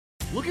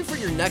Looking for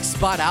your next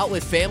spot out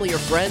with family or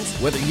friends?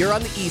 Whether you're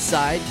on the east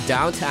side,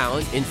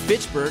 downtown, in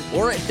Fitchburg,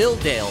 or at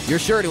Hilldale, you're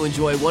sure to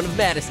enjoy one of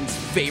Madison's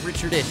favorite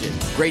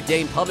traditions. Great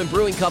Dane Pub and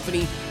Brewing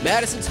Company,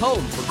 Madison's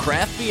home for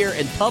craft beer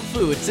and pub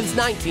food since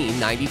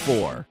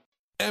 1994.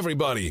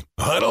 Everybody,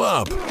 huddle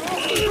up.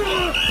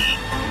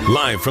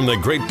 Live from the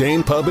Great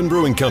Dane Pub and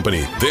Brewing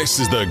Company, this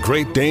is the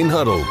Great Dane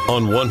Huddle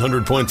on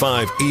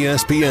 100.5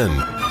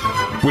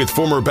 ESPN. With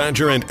former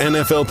Badger and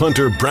NFL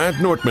punter Brad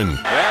Nortman.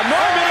 Nortman,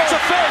 it's a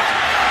fake.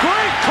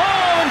 Great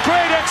call and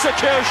great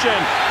execution.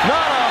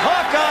 Not a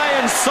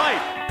Hawkeye in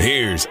sight.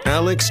 Here's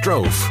Alex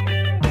Strouf.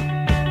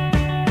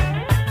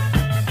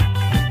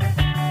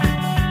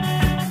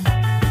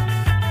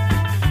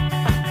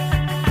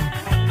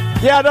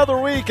 Yeah, another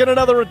week and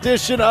another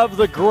edition of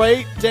the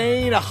Great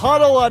Dane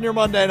Huddle on your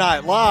Monday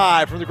night,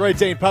 live from the Great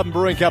Dane Pub and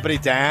Brewing Company,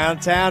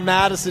 downtown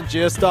Madison,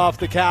 just off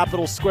the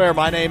Capitol Square.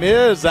 My name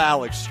is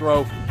Alex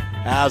Strouf,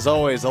 as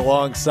always,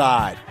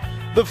 alongside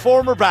the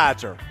former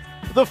Badger,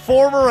 the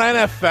former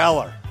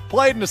NFLer,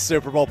 played in the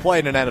Super Bowl,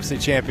 played in an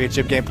NFC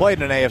Championship game,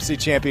 played in an AFC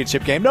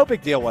Championship game, no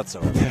big deal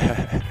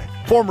whatsoever.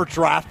 Former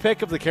draft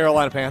pick of the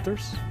Carolina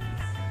Panthers,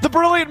 the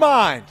brilliant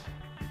mind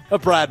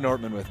of Brad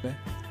Nortman with me.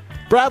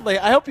 Bradley,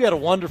 I hope you had a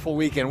wonderful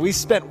weekend. We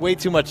spent way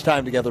too much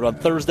time together on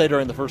Thursday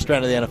during the first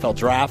round of the NFL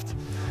draft.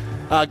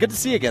 Good to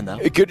see you again, though.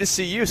 Good to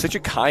see you. Such a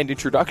kind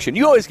introduction.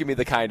 You always give me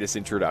the kindest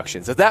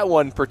introductions. That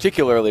one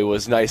particularly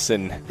was nice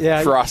and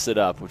frosted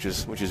up, which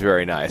is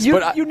very nice.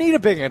 You need a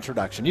big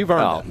introduction. You've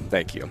earned it.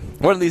 Thank you.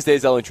 One of these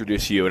days I'll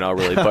introduce you and I'll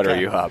really butter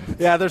you up.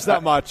 Yeah, there's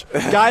not much.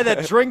 Guy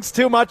that drinks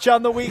too much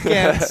on the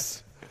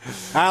weekends.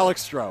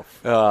 Alex Strouf.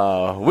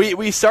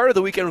 We started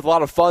the weekend with a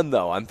lot of fun,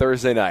 though, on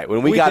Thursday night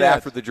when we got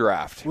after the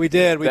draft. We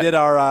did. We did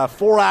our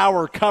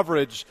 4-hour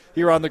coverage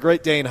here on the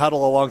Great Dane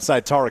Huddle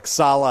alongside Tarek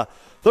Saleh.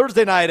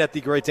 Thursday night at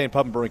the Great Dane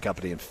Pub and Brewing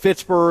Company in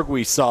Fitchburg,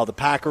 we saw the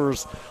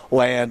Packers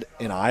land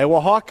an Iowa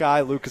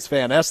Hawkeye, Lucas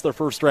Van Ness, their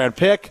first-round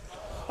pick.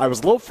 I was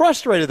a little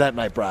frustrated that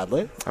night,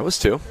 Bradley. I was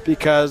too.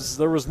 Because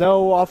there was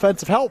no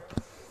offensive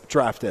help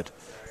drafted.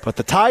 But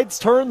the tides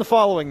turned the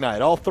following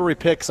night. All 3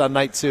 picks on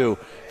night 2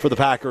 for the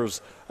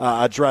Packers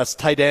addressed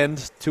tight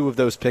end. 2 of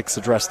those picks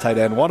addressed tight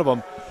end. One of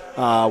them,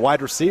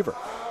 wide receiver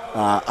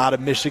out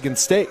of Michigan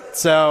State.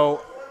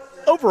 So,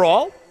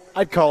 overall,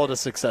 I'd call it a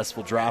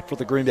successful draft for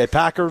the Green Bay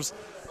Packers,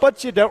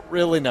 but you don't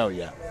really know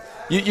yet.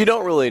 You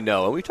don't really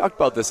know. And we talked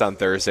about this on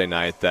Thursday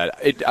night that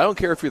I don't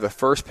care if you're the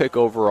first pick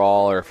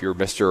overall or if you're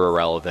Mr.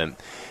 Irrelevant.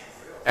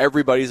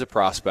 Everybody's a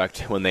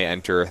prospect when they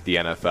enter the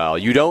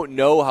NFL. You don't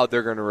know how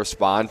they're going to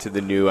respond to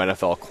the new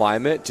NFL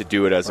climate, to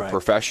do it as a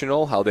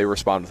professional, how they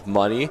respond with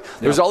money.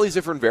 There's all these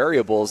different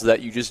variables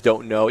that you just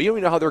don't know. You don't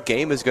even know how their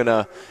game is going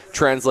to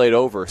translate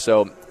over.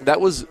 So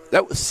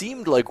that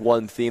seemed like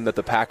one theme that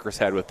the Packers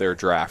had with their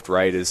draft,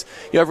 right? Is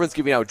everyone's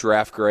giving out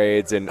draft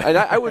grades, and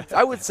I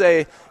would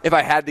say if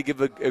I had to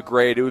give a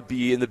grade, it would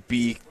be in the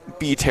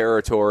B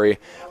territory.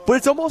 But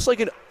it's almost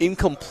like an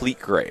incomplete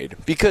grade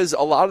because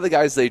a lot of the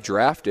guys they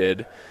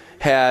drafted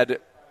had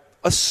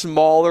a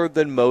smaller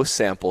than most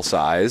sample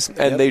size,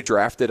 and they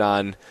drafted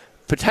on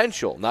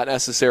potential, not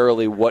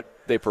necessarily what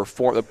they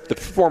the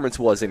performance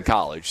was in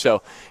college.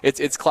 So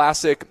it's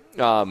classic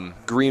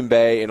Green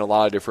Bay in a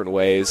lot of different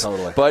ways.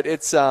 Totally. But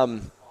it's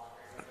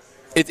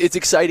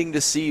exciting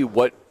to see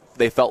what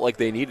they felt like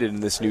they needed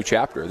in this new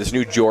chapter, this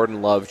new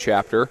Jordan Love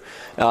chapter.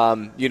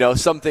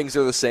 Some things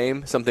are the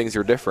same, some things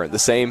are different. The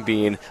same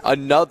being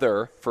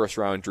another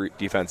first-round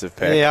defensive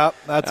pick. Yeah,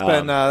 that's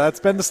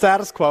been the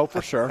status quo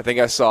for sure. I think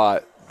I saw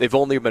they've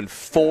only been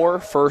 4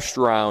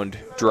 first-round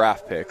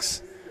draft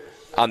picks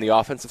on the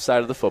offensive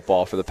side of the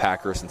football for the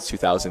Packers since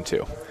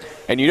 2002.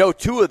 And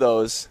 2 of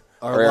those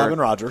are Love and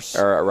Rodgers.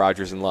 Are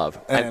Rodgers and Love.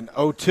 And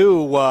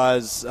 02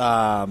 was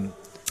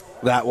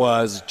that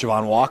was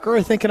Javon Walker,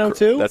 I think, in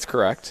 02? That's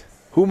correct.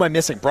 Who am I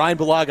missing? Brian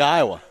Bulaga,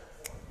 Iowa.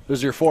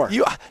 Who's your 4?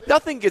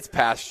 Nothing gets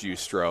past you,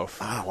 Strouf.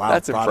 Oh, wow.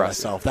 That's impressive.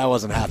 Myself. That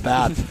wasn't half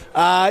bad.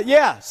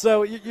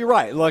 So you're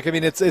right. Look, I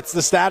mean, it's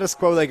the status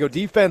quo. They go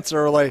defense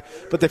early,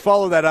 but they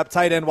follow that up.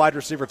 Tight end, wide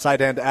receiver,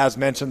 tight end, as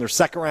mentioned. Their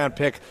second-round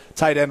pick,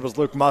 tight end, was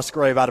Luke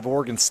Musgrave out of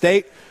Oregon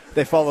State.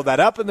 They followed that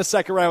up in the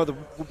second round with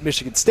the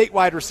Michigan State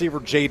wide receiver,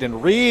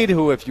 Jaden Reed,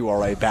 who, if you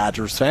are a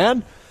Badgers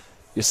fan,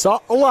 you saw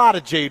a lot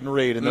of Jaden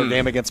Reed in their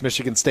game against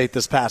Michigan State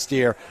this past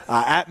year.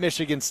 At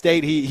Michigan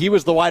State, he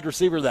was the wide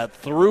receiver that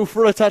threw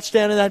for a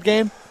touchdown in that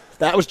game.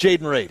 That was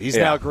Jaden Reed. He's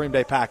now a Green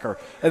Bay Packer.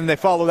 And they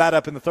follow that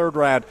up in the third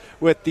round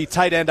with the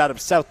tight end out of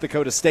South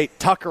Dakota State,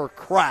 Tucker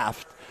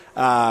Kraft,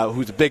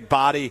 who's a big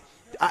body.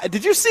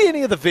 Did you see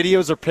any of the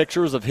videos or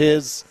pictures of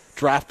his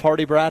draft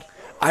party, Brad?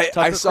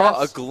 I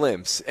saw a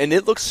glimpse, and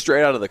it looks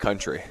straight out of the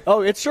country. Oh,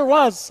 it sure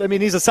was. I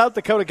mean, he's a South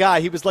Dakota guy.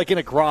 He was like in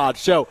a garage.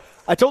 So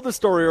I told this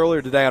story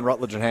earlier today on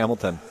Rutledge and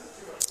Hamilton,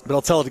 but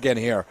I'll tell it again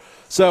here.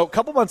 So a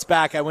couple months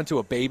back, I went to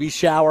a baby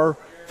shower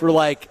for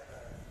like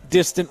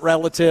distant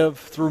relative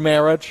through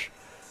marriage,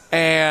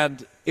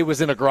 and it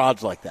was in a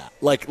garage like that,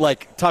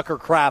 like Tucker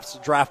Kraft's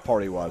draft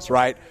party was,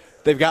 right?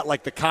 They've got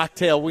like the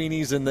cocktail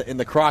weenies in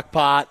the crock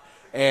pot.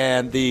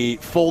 and the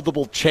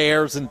foldable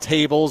chairs and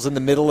tables in the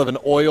middle of an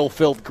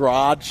oil-filled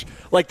garage.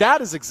 Like,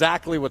 that is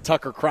exactly what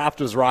Tucker Kraft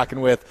was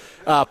rocking with,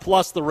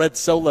 plus the red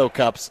Solo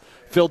cups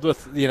filled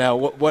with,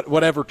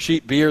 whatever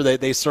cheap beer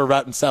they serve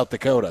out in South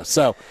Dakota.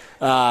 So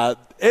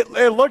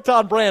it looked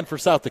on brand for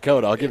South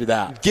Dakota, I'll give you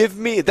that.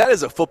 That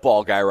is a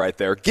football guy right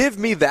there. Give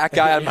me that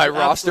guy on my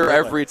roster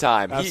every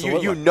time.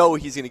 You know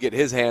he's going to get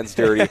his hands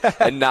dirty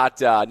and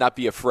not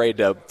be afraid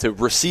to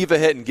receive a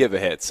hit and give a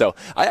hit. So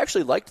I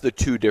actually liked the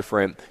two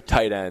different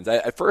tight ends.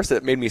 At first,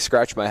 it made me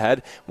scratch my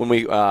head when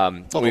we.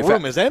 The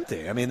room is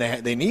empty. I mean,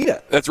 they need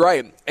it. That's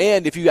right.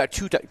 And if you got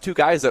two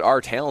guys that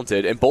are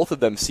talented, and both of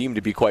them seem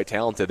to be quite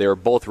talented, they were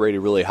both rated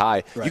really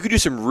high. Right. You could do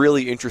some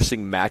really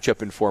interesting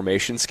matchup and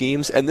formation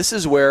schemes, and this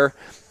is where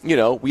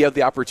we have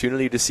the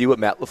opportunity to see what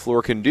Matt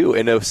LaFleur can do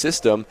in a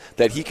system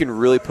that he can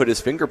really put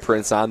his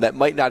fingerprints on that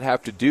might not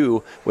have to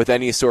do with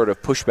any sort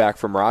of pushback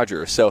from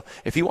Rodgers. So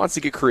if he wants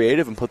to get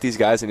creative and put these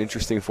guys in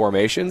interesting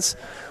formations,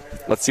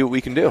 let's see what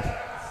we can do.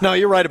 No,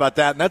 you're right about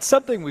that, and that's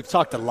something we've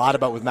talked a lot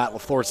about with Matt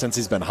LaFleur since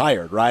he's been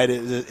hired, right,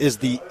 is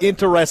the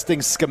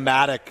interesting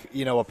schematic,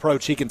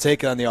 approach he can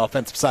take on the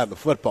offensive side of the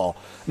football.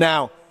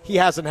 Now, he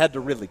hasn't had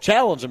to really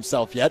challenge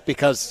himself yet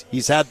because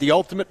he's had the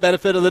ultimate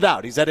benefit of the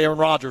doubt. He's had Aaron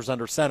Rodgers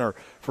under center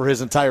for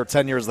his entire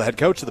tenure as the head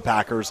coach of the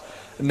Packers.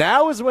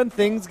 Now is when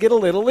things get a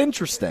little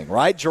interesting,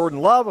 right? Jordan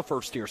Love, a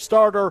first-year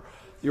starter.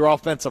 Your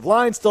offensive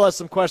line still has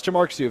some question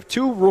marks. You have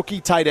two rookie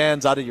tight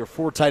ends out of your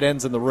four tight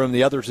ends in the room.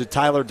 The others are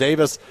Tyler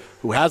Davis,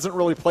 who hasn't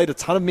really played a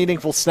ton of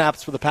meaningful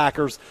snaps for the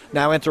Packers,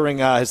 now entering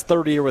his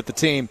third year with the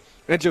team,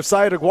 and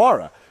Josiah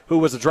DeGuara, who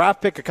was a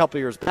draft pick a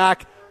couple years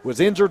back, was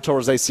injured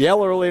towards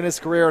ACL early in his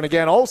career, and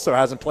again also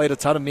hasn't played a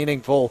ton of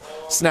meaningful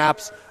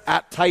snaps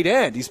at tight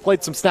end. He's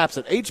played some snaps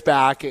at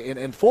H-back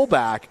and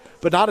fullback,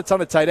 but not a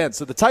ton of tight end.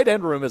 So the tight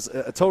end room is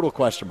a total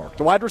question mark.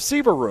 The wide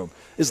receiver room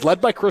is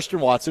led by Christian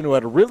Watson, who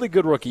had a really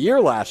good rookie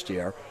year last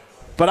year.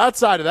 But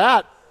outside of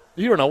that,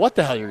 you don't know what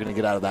the hell you're going to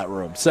get out of that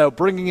room. So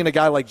bringing in a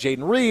guy like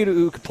Jaden Reed,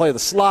 who can play the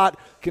slot,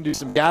 can do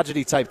some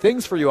gadgety type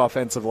things for you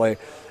offensively,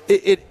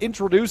 it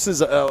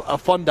introduces a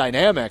fun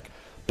dynamic.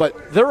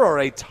 But there are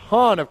a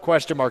ton of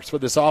question marks for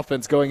this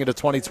offense going into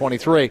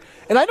 2023.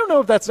 And I don't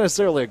know if that's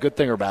necessarily a good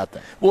thing or a bad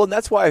thing. Well, and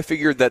that's why I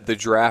figured that the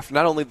draft,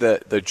 not only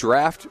the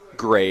draft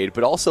grade,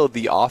 but also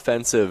the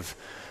offensive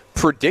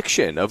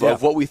prediction of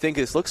what we think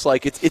this looks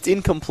like, it's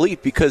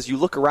incomplete because you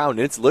look around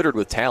and it's littered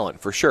with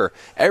talent for sure.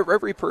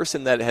 Every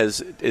person that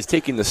is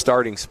taking the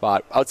starting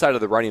spot outside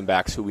of the running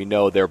backs who we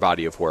know their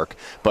body of work,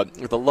 but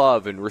the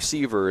Love and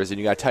receivers and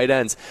you got tight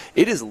ends,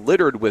 it is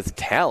littered with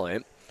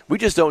talent. We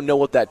just don't know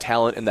what that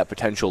talent and that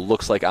potential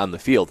looks like on the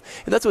field.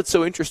 And that's what's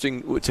so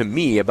interesting to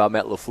me about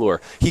Matt LaFleur.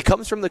 He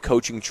comes from the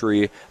coaching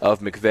tree of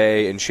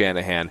McVay and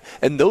Shanahan,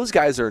 and those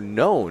guys are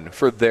known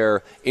for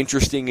their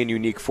interesting and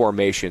unique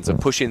formations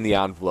of pushing the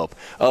envelope.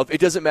 It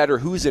doesn't matter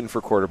who's in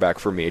for quarterback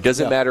for me. It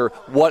doesn't matter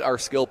what our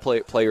skill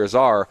players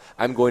are.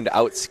 I'm going to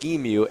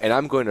out-scheme you, and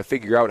I'm going to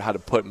figure out how to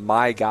put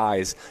my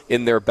guys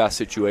in their best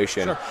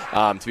situation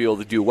to be able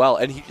to do well.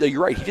 And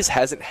you're right, he just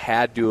hasn't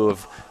had to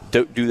have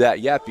do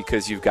that yet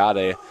because you've got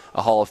a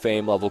Hall of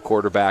Fame level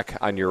quarterback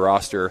on your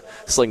roster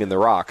slinging the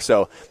rock.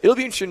 So it'll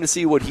be interesting to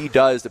see what he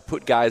does to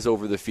put guys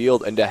over the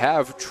field and to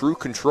have true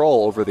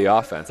control over the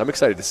offense. I'm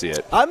excited to see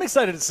it. I'm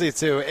excited to see it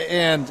too.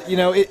 And,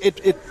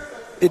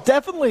 it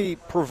definitely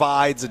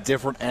provides a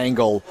different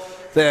angle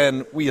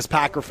than we as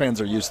Packer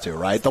fans are used to,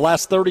 right? The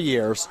last 30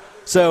 years,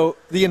 so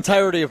the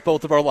entirety of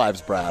both of our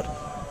lives, Brad,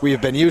 we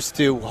have been used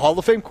to Hall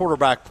of Fame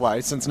quarterback play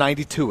since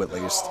 92 at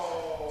least.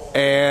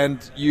 And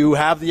you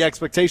have the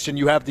expectation,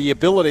 you have the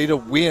ability to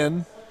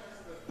win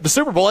the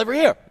Super Bowl every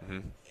year. Mm-hmm.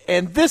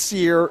 And this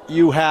year,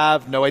 you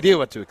have no idea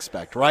what to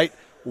expect, right?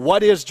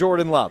 What is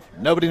Jordan Love?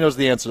 Nobody knows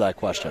the answer to that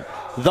question.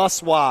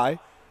 Thus why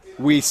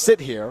we sit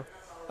here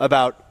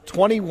about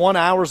 21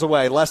 hours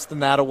away, less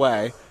than that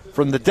away,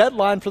 from the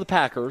deadline for the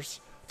Packers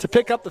to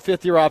pick up the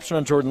fifth-year option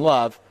on Jordan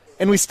Love,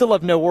 and we still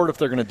have no word if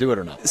they're going to do it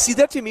or not. See,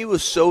 that to me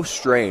was so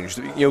strange.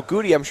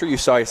 Goody, I'm sure you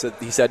saw, he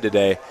said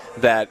today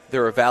that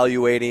they're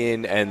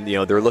evaluating and,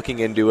 they're looking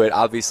into it.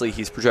 Obviously,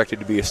 he's projected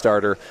to be a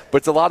starter, but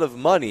it's a lot of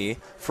money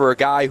for a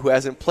guy who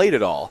hasn't played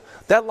at all.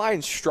 That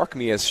line struck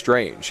me as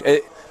strange.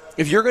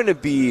 If you're going to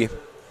be,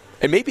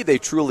 and maybe they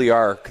truly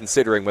are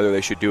considering whether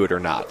they should do it or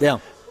not. Yeah.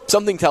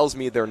 Something tells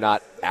me they're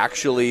not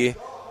actually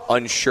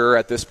unsure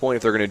at this point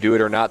if they're going to do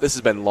it or not. This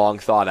has been long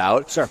thought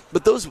out. Sure.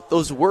 But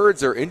those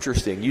words are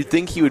interesting. You'd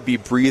think he would be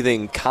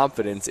breathing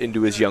confidence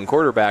into his young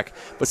quarterback,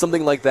 but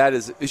something like that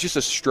is just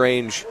a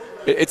strange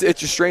it's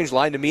a strange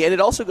line to me. And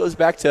it also goes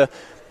back to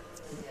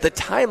the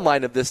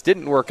timeline of this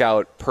didn't work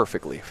out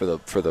perfectly for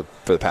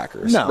the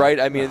Packers. No, right?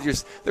 I mean,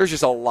 there's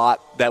just a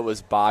lot that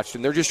was botched,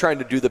 and they're just trying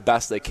to do the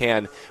best they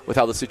can with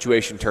how the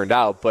situation turned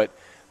out. But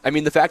I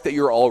mean, the fact that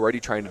you're already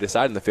trying to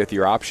decide on the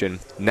fifth-year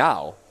option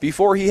now,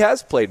 before he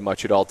has played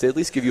much at all, to at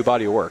least give you a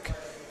body of work.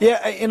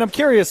 Yeah, and I'm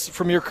curious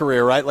from your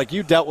career, right? Like,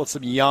 you dealt with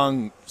some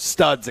young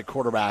studs at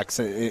quarterbacks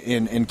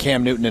in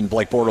Cam Newton and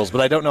Blake Bortles,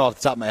 but I don't know off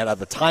the top of my head how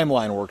the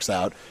timeline works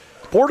out.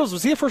 Bortles,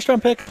 was he a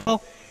first-round pick?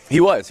 Oh. He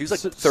was like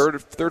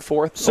third,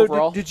 fourth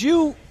overall.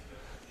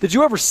 Did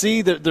you ever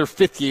see their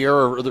fifth year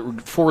or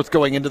the fourth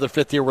going into their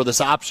fifth year where this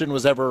option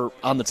was ever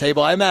on the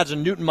table? I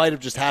imagine Newton might have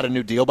just had a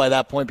new deal by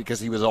that point because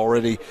he was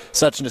already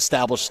such an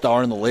established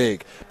star in the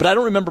league. But I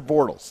don't remember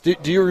Bortles.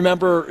 Do you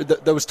remember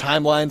those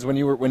timelines when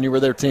you were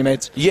their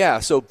teammates? Yeah,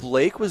 so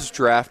Blake was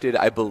drafted,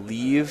 I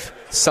believe,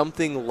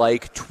 something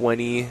like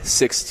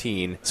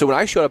 2016. So when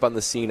I showed up on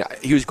the scene,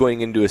 he was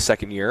going into his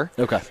second year.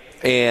 Okay.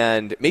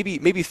 And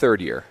maybe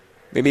third year.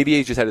 Maybe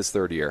he just had his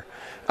third year.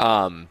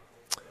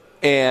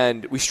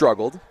 And we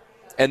struggled,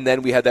 and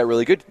then we had that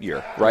really good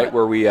year, right,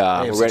 where we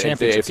went into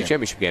the AFC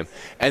Championship game.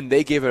 And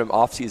they gave him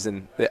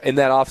offseason. In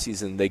that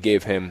offseason, they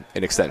gave him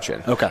an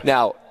extension. Okay.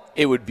 Now,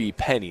 it would be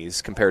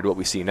pennies compared to what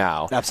we see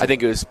now. Absolutely. I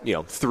think it was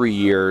 3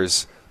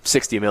 years,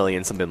 $60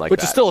 million, something like that.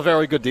 Which is still a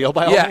very good deal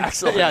by all means.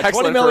 Excellent. Yeah,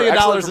 excellent $20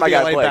 million for my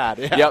guy Blake. bad.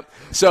 Yeah. Yep.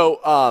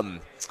 So,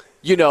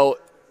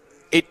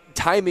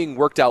 timing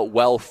worked out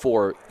well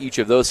for each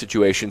of those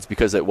situations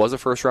because it was a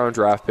first-round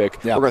draft pick.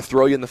 Yeah. We're going to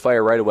throw you in the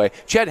fire right away.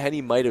 Chad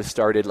Henne might have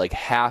started like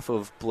half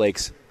of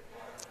Blake's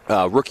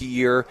rookie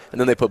year, and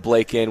then they put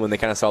Blake in when they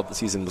kind of saw that the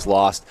season was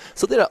lost.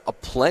 So they had a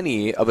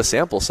plenty of a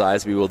sample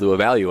size to be able to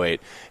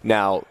evaluate.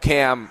 Now,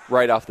 Cam,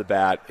 right off the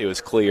bat, it was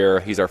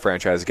clear he's our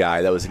franchise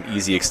guy. That was an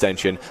easy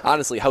extension.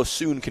 Honestly, how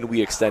soon can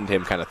we extend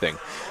him kind of thing.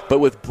 But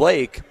with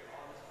Blake,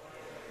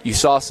 you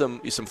saw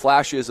some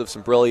flashes of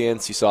some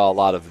brilliance. You saw a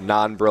lot of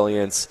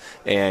non-brilliance,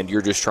 and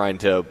you're just trying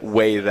to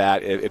weigh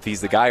that if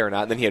he's the guy or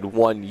not. And then he had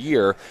 1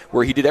 year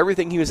where he did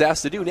everything he was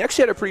asked to do, and he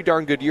actually had a pretty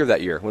darn good year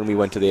that year when we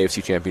went to the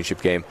AFC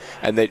Championship game,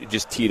 and they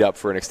just teed up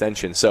for an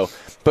extension. So,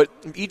 but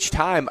each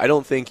time, I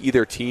don't think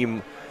either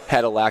team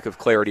had a lack of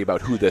clarity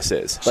about who this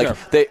is. Sure.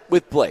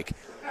 With Blake,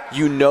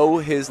 you know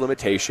his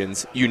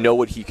limitations. You know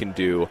what he can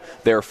do.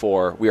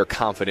 Therefore, we are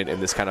confident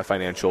in this kind of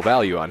financial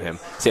value on him.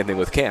 Same thing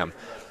with Cam.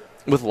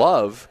 With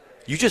Love,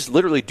 you just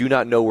literally do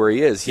not know where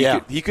he is.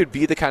 He could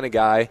be the kind of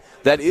guy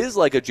that is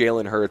like a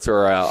Jalen Hurts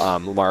or a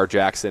Lamar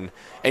Jackson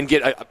and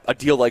get a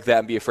deal like that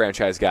and be a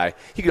franchise guy.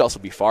 He could also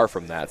be far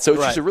from that. So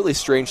it's just a really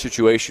strange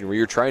situation where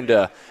you're trying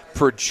to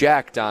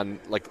project on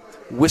like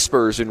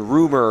whispers and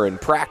rumor and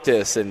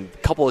practice and a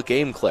couple of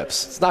game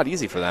clips. It's not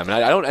easy for them,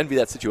 and I don't envy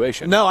that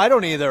situation. No, I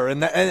don't either,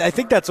 and I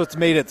think that's what's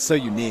made it so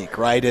unique,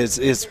 right,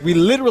 is we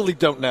literally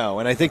don't know,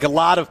 and I think a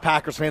lot of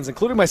Packers fans,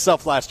 including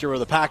myself last year, where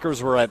the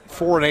Packers were at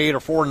 4-8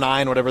 or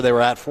 4-9, whatever they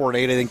were at,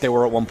 4-8, I think they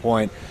were at one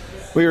point,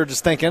 we were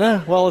just thinking,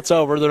 well, it's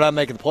over. They're not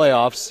making the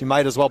playoffs. You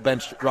might as well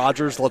bench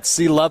Rodgers. Let's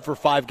see Love for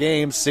 5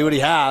 games, see what he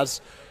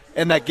has,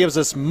 and that gives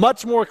us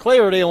much more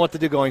clarity on what to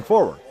do going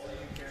forward.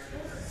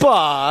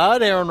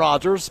 But Aaron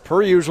Rodgers,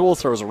 per usual,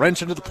 throws a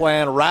wrench into the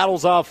plan,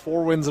 rattles off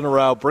 4 wins in a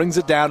row, brings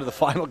it down to the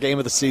final game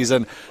of the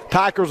season.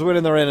 Packers win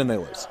and they're in and they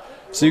lose.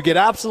 So you get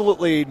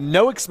absolutely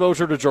no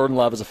exposure to Jordan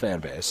Love as a fan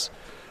base.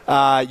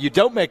 You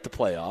don't make the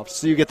playoffs,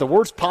 so you get the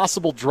worst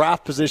possible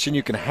draft position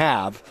you can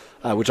have,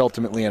 which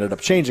ultimately ended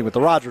up changing with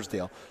the Rodgers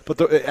deal. But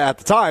at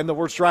the time, the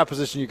worst draft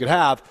position you could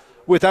have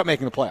without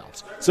making the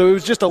playoffs. So it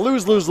was just a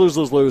lose, lose, lose,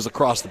 lose, lose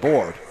across the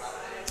board.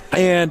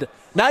 And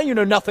now you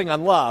know nothing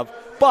on Love,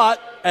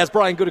 but as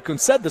Brian Gutekunst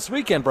said this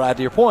weekend, Brad,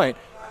 to your point,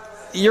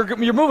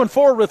 you're moving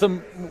forward with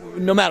him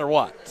no matter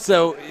what.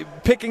 So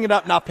picking it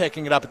up, not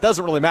picking it up, it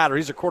doesn't really matter.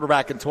 He's your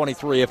quarterback in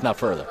 23, if not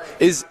further.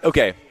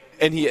 Okay,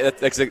 and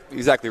that's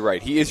exactly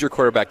right. He is your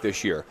quarterback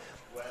this year.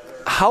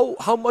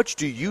 How much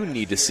do you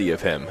need to see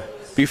of him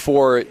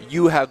before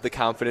you have the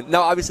confidence?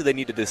 Now, obviously, they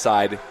need to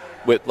decide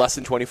with less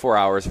than 24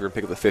 hours if you're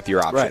going to pick up the 5th-year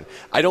option. Right.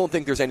 I don't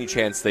think there's any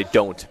chance they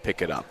don't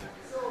pick it up.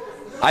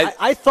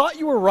 I thought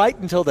you were right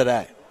until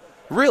today.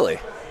 Really?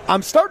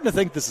 I'm starting to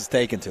think this is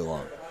taking too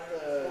long.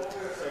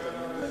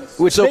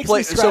 Which makes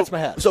me scratch my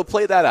head. So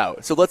play that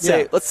out. So let's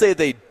say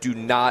they do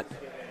not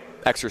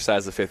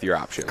exercise the 5th-year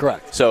option.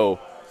 Correct. So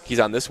he's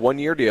on this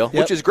 1-year deal,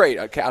 which is great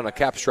on a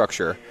cap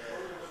structure.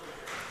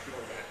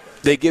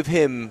 They give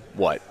him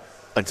what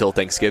until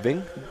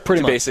Thanksgiving,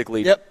 pretty much,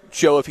 basically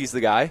show if he's the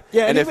guy.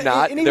 Yeah, and if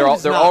not,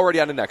 they're already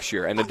on to next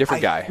year and a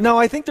different guy. No,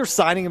 I think they're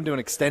signing him to an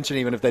extension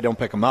even if they don't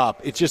pick him up.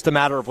 It's just a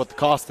matter of what the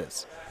cost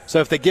is. So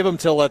if they give him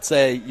till, let's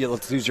say,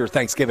 let's use your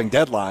Thanksgiving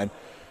deadline,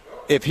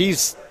 if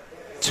he's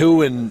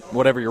 2 and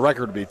whatever your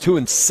record would be,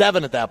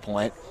 2-7 at that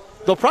point,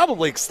 they'll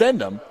probably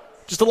extend him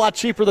just a lot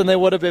cheaper than they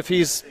would have if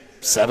he's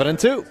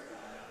 7-2,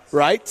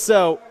 right?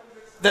 So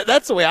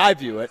that's the way I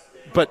view it.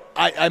 But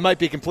I might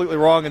be completely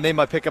wrong, and they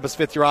might pick up his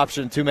 5th-year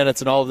option in 2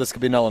 minutes, and all of this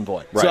could be null and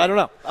void. Right. So I don't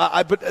know.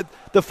 But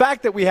the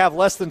fact that we have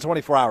less than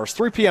 24 hours,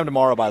 3 p.m.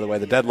 tomorrow, by the way,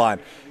 the deadline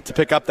to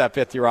pick up that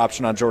 5th-year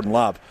option on Jordan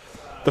Love,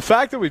 the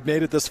fact that we've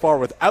made it this far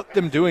without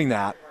them doing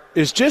that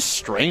is just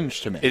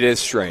strange to me. It is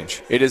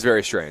strange. It is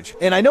very strange.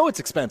 And I know it's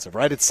expensive,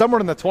 right? It's somewhere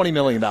in the $20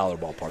 million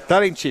ballpark.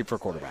 That ain't cheap for a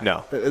quarterback.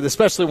 No.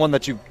 Especially one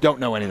that you don't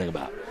know anything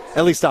about,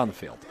 at least on the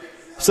field.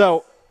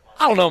 So,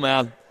 I don't know,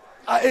 man.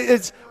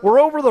 We're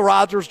over the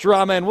Rodgers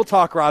drama, and we'll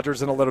talk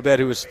Rodgers in a little bit,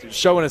 who was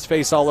showing his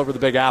face all over the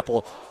Big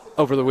Apple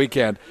over the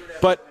weekend.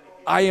 But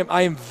I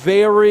am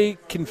very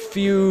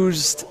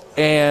confused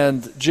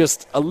and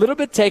just a little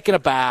bit taken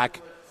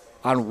aback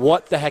on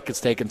what the heck is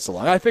taking so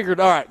long. I figured,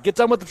 all right, get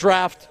done with the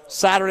draft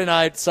Saturday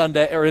night,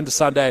 Sunday, or into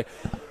Sunday.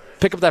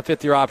 Pick up that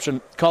fifth-year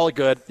option. Call it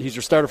good. He's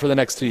your starter for the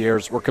next 2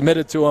 years. We're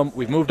committed to him.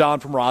 We've moved on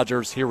from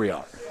Rodgers. Here we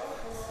are.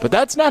 But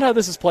that's not how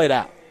this is played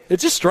out.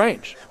 It's just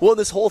strange. Well,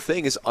 this whole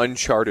thing is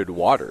uncharted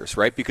waters,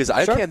 right? Because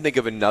I can't think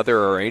of another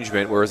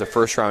arrangement where it's a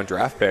first-round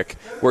draft pick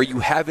where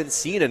you haven't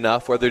seen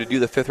enough whether to do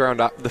the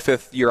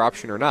fifth-year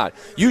option or not.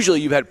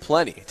 Usually you've had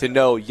plenty to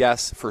know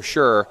yes for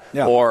sure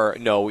or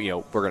no,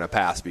 we're going to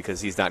pass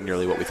because he's not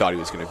nearly what we thought he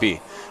was going to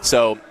be.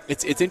 So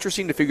it's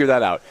interesting to figure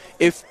that out.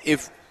 If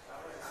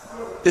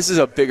this is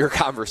a bigger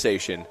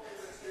conversation,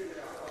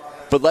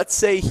 but let's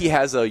say he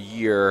has a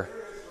year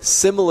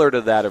similar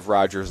to that of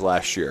Rodgers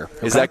last year.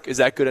 Okay. Is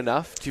that good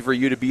enough for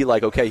you to be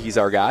like, okay, he's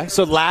our guy?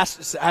 So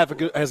has a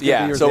good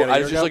year. So I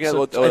was just looking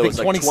at I think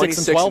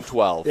 26 and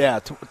 12. Yeah,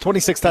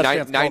 26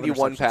 touchdowns.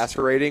 91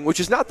 passer rating, which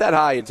is not that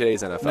high in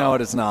today's NFL. No,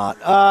 it is not.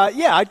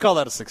 I'd call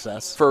that a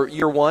success. For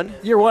year one?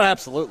 Year one,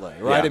 absolutely.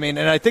 Right? Yeah. I mean,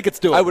 and I think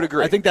it's doable. I would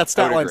agree. I think that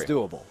stat line's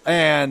doable.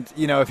 And,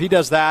 if he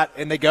does that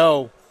and they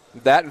go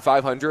that and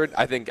 500,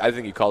 I think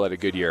you call it a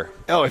good year.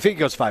 Oh, if he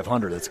goes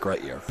 500, it's a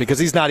great year. Because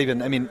he's not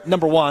even,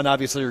 number one,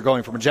 obviously you're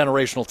going from a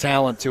generational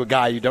talent to a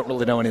guy you don't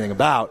really know anything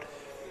about.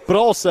 But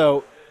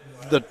also,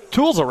 the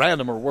tools around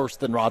him are worse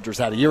than Rodgers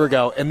had a year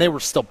ago, and they were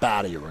still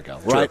bad a year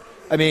ago, right?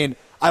 Sure.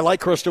 I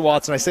like Christian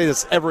Watson. I say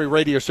this every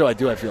radio show I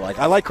do, I feel like.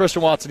 I like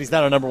Christian Watson. He's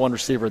not a number one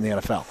receiver in the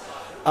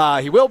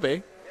NFL. He will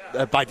be,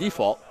 by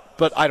default.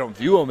 But I don't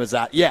view him as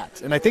that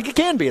yet. And I think he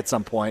can be at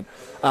some point.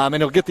 And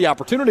he'll get the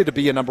opportunity to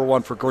be a number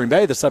one for Green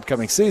Bay this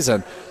upcoming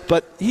season.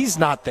 But he's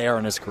not there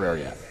in his career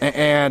yet.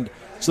 And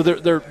so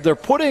they're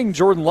putting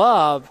Jordan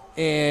Love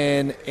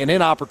in an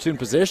inopportune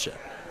position,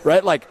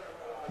 right? Like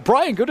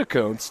Brian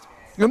Gutekunst,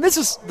 and this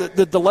is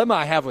the dilemma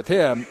I have with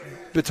him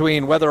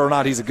between whether or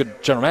not he's a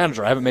good general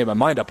manager. I haven't made my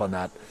mind up on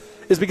that.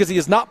 Is because he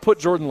has not put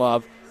Jordan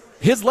Love,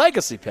 his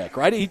legacy pick,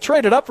 right? He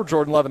traded up for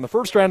Jordan Love in the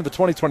first round of the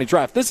 2020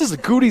 draft. This is a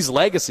Goody's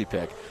legacy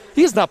pick.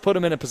 He has not put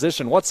him in a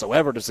position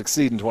whatsoever to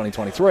succeed in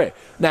 2023.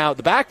 Now,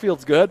 the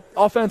backfield's good.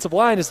 Offensive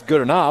line is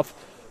good enough.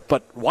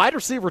 But wide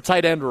receiver,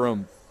 tight end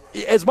room,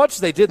 as much as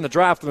they did in the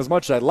draft and as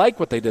much as I like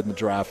what they did in the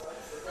draft,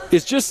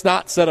 is just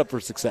not set up for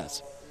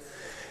success.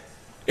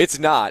 It's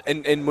not.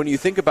 And when you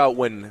think about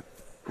when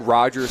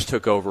Rodgers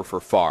took over for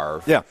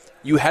Favre,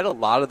 you had a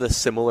lot of the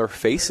similar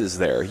faces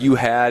there. You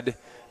had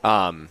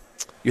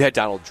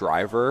Donald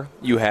Driver.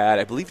 You had,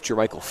 I believe,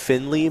 Jermichael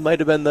Finley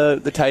might have been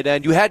the tight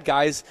end. You had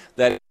guys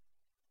that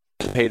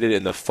participated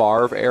in the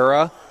Favre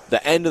era,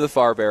 the end of the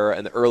Favre era,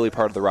 and the early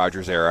part of the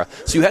Rodgers era.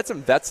 So you had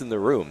some vets in the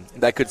room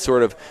that could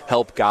sort of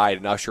help guide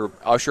and usher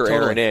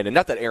Aaron in. And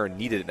not that Aaron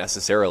needed it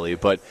necessarily,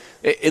 but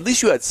at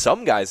least you had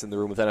some guys in the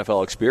room with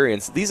NFL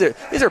experience. These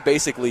are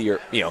basically your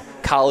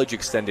college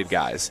extended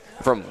guys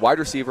from wide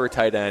receiver,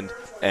 tight end,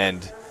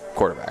 and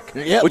quarterback,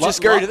 which is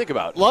scary to think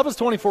about. Love is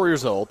 24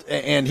 years old,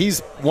 and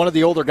he's one of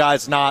the older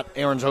guys, not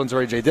Aaron Jones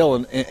or A.J.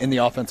 Dillon, in the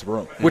offensive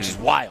room, which is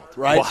wild,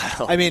 right?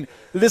 Wild.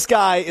 This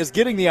guy is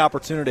getting the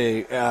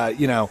opportunity,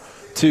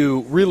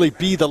 to really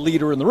be the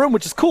leader in the room,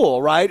 which is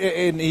cool, right?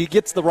 And he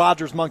gets the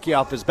Rodgers monkey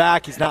off his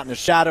back. He's not in his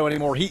shadow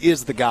anymore. He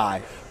is the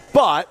guy.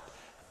 But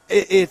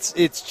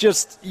it's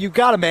just you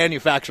got to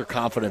manufacture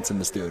confidence in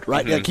this dude,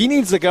 right? Mm-hmm. Like he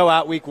needs to go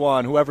out week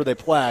one. Whoever they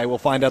play, we'll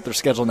find out their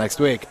schedule next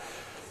week.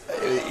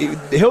 He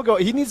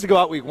needs to go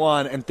out week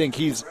one and think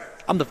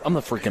I'm the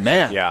freaking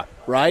man,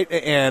 right?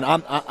 And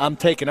I'm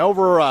taking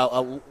over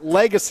a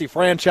legacy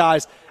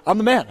franchise. I'm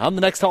the man. I'm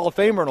the next Hall of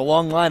Famer in a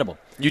long line of them.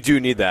 You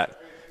do need that.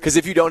 Because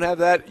if you don't have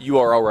that, you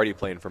are already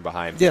playing from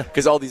behind. Yeah.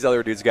 Because all these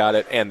other dudes got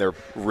it, and they're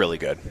really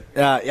good.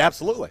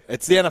 Absolutely.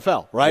 It's the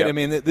NFL, right?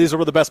 Yep. These are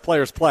where the best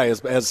players play.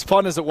 As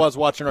fun as it was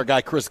watching our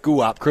guy Chris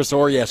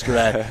Orr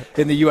yesterday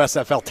in the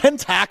USFL. 10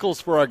 tackles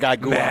for our guy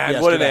Guap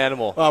yesterday. What an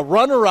animal.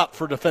 Runner-up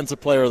for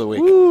Defensive Player of the Week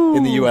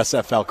in the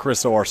USFL,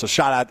 Chris Orr. So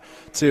shout out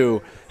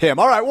to him.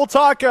 All right, we'll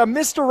talk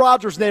Mr.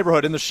 Rogers'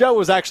 neighborhood. And the show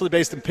was actually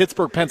based in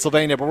Pittsburgh,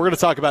 Pennsylvania, but we're going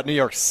to talk about New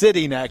York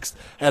City next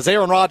as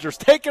Aaron Rodgers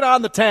taking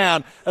on the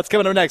town. That's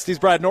coming up next. He's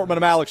Brad Nortman.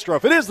 I'm Alex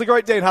Strouf. It is the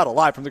Great Dane Huddle,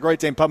 live from the Great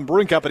Dane Pub and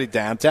Brewing Company,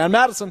 downtown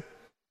Madison.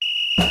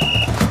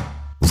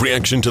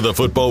 Reaction to the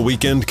football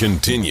weekend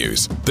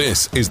continues.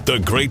 This is the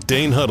Great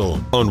Dane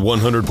Huddle on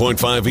 100.5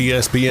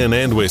 ESPN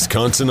and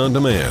Wisconsin On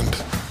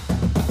Demand.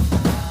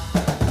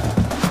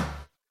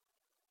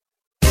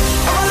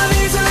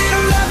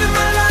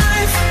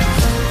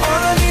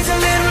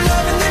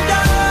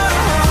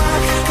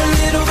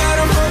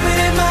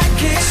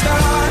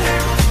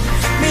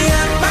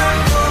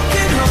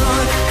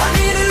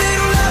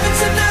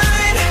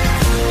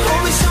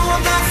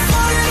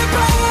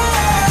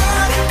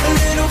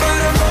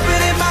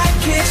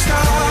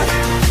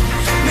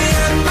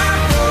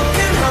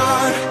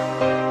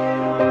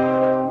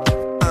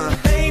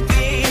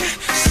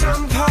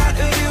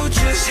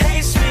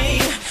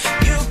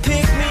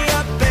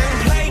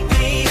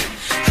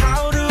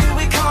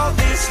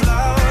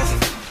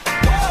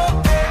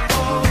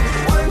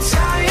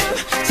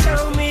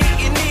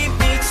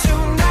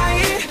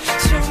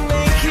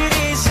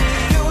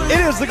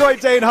 is the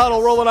Great Dane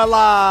Huddle, rolling on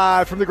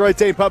live from the Great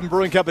Dane Pub and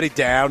Brewing Company,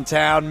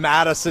 downtown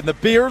Madison. The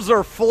beers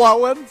are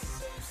flowing,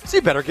 so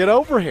you better get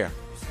over here.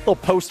 A little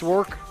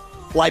post-work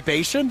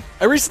libation.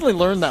 I recently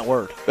learned that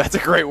word. That's a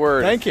great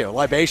word. Thank you,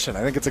 libation.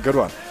 I think it's a good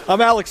one.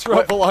 I'm Alex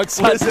Strouf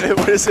alongside.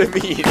 What does it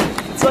mean?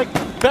 It's like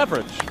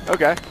beverage.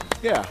 Okay.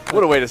 Yeah.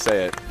 What a way to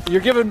say it.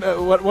 You're giving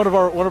one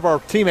of our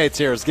teammates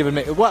here is giving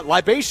me what?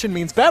 Libation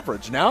means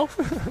beverage. No.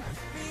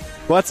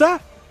 What's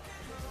that?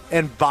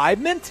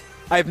 Imbibement?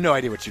 I have no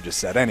idea what you just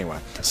said anyway.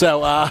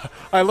 So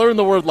I learned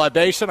the word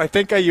libation. I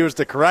think I used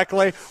it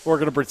correctly. We're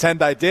going to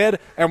pretend I did,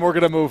 and we're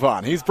going to move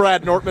on. He's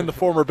Brad Nortman, the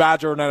former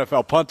Badger and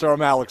NFL punter.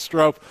 I'm Alex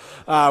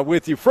Strouf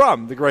with you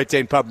from the Great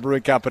Dane Pub and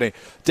Brewing Company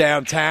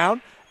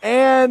downtown.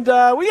 And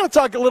we're going to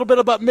talk a little bit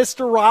about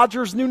Mr.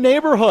 Rogers' new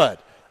neighborhood.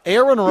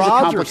 Aaron Rodgers. He's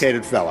a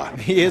complicated fella.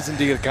 He is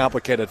indeed a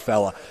complicated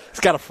fella. He's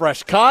got a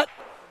fresh cut.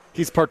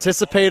 He's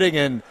participating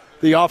in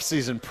the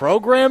offseason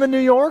program in New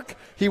York.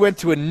 He went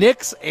to a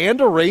Knicks and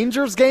a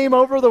Rangers game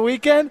over the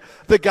weekend.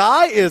 The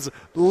guy is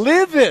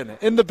living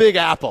in the Big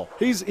Apple.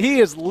 He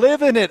is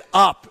living it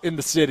up in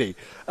the city.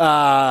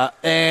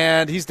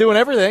 And he's doing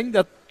everything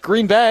that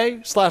Green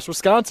Bay /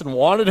 Wisconsin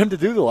wanted him to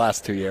do the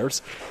last 2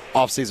 years.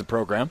 Offseason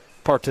program,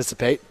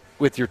 participate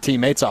with your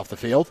teammates off the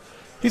field.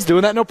 He's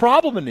doing that no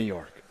problem in New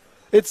York.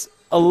 It's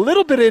a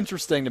little bit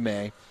interesting to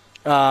me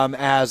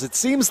as it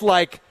seems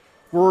like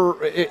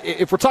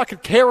if we're talking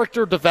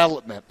character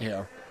development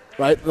here,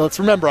 right? Let's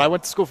remember, I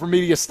went to school for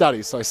media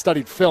studies, so I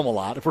studied film a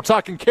lot. If we're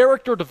talking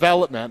character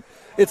development,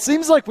 it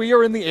seems like we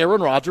are in the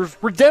Aaron Rodgers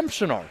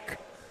redemption arc.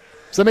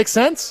 Does that make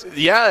sense?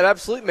 Yeah, it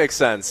absolutely makes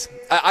sense.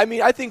 I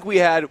mean, I think we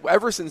had,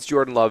 ever since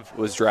Jordan Love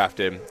was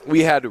drafted,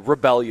 we had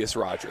rebellious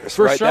Rodgers.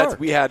 For right? sure.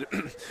 We had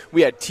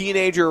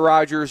teenager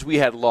Rodgers, we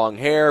had long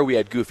hair, we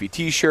had goofy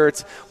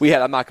T-shirts, we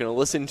had I'm not going to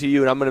listen to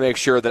you, and I'm going to make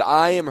sure that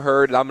I am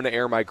heard, and I'm going to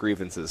air my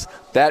grievances.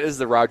 That is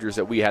the Rodgers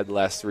that we had the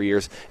last 3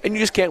 years, and you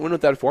just can't win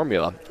with that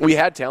formula. We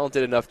had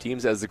talented enough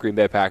teams as the Green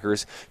Bay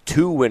Packers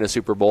to win a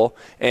Super Bowl,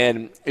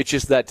 and it's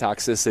just that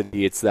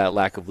toxicity, it's that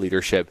lack of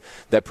leadership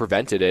that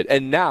prevented it.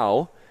 And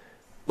now,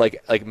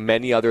 like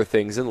many other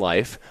things in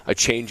life, a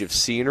change of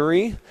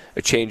scenery,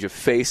 a change of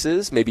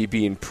faces, maybe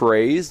being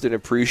praised and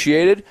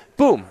appreciated,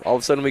 boom, all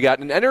of a sudden we got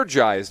an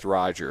energized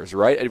Rodgers,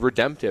 right? A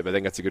redemptive, I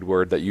think that's a good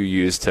word that you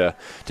use to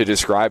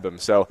describe him.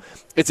 So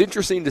it's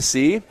interesting to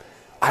see.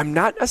 I'm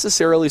not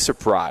necessarily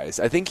surprised.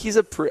 I think he's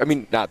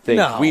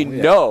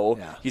know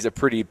he's a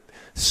pretty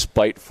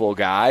spiteful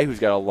guy who's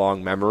got a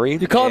long memory.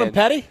 You calling him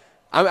petty?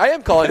 I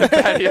am calling him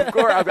petty, of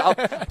course. I'll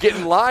get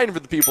in line for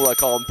the people that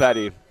call him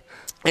petty.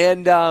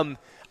 And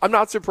I'm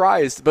not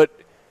surprised, but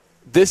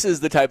this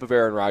is the type of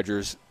Aaron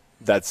Rodgers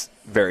that's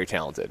very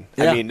talented.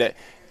 Yeah. I mean,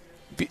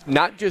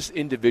 not just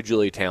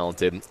individually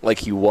talented like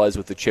he was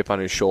with the chip on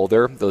his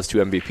shoulder, those 2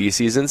 MVP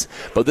seasons,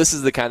 but this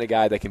is the kind of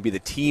guy that can be the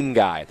team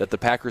guy that the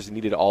Packers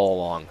needed all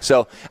along.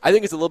 So I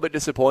think it's a little bit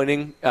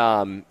disappointing,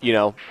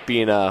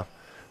 being a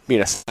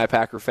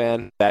Packer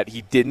fan, that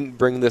he didn't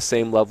bring the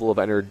same level of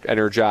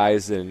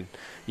energized and,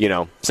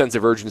 sense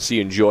of urgency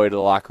and joy to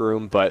the locker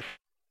room, but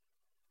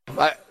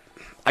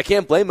I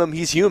can't blame him.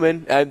 He's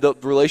human, and the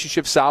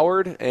relationship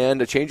soured,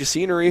 and a change of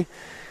scenery,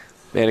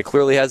 and it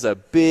clearly has a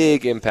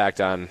big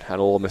impact on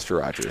old Mr.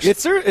 Rodgers.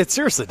 It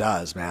seriously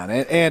does, man.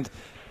 And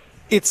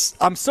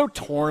I'm so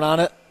torn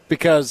on it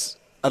because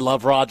I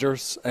love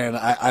Rodgers, and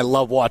I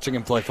love watching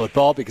him play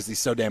football because he's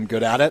so damn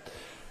good at it.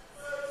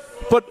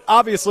 But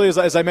obviously,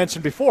 as I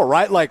mentioned before,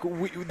 right, like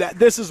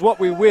this is what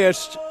we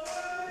wished.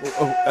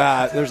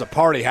 There's a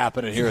party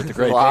happening here at the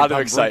Great Dane Pub and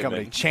Brewing excitement.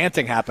 Company.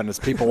 Chanting happened as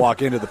people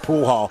walk into the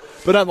pool hall.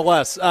 But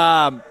nonetheless,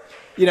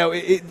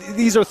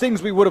 these are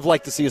things we would have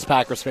liked to see as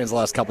Packers fans the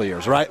last couple of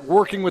years, right?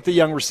 Working with the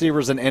young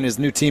receivers and his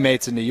new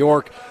teammates in New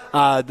York.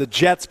 The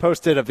Jets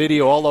posted a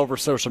video all over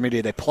social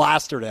media. They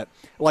plastered it,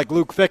 like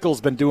Luke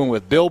Fickell's been doing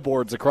with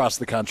billboards across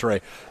the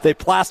country. They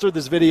plastered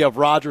this video of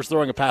Rodgers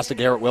throwing a pass to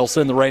Garrett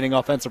Wilson, the reigning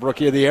offensive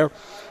rookie of the year.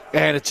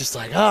 And it's just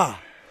like,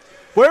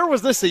 where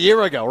was this a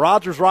year ago?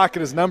 Rodgers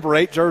rocking his number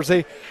 8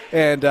 jersey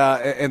and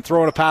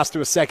throwing a pass to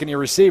a second-year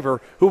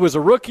receiver who was a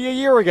rookie a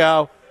year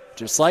ago,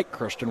 just like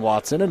Christian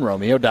Watson and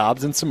Romeo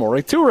Doubs and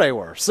Samori Toure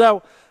were.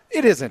 So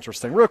it is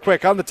interesting. Real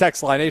quick, on the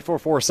text line,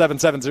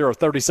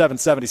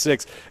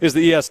 844-770-3776 is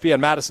the ESPN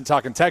Madison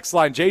Talking text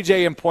line.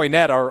 JJ and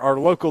Poinette, our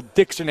local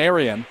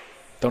dictionarian,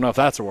 don't know if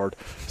that's a word,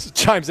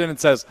 chimes in and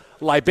says,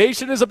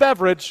 libation is a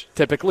beverage,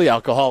 typically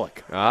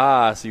alcoholic.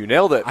 So you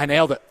nailed it. I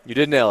nailed it. You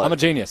did nail it. I'm a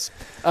genius.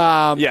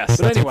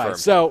 Yes. But anyway, confirmed.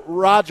 so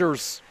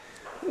Rodgers,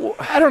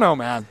 I don't know,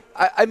 man.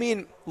 I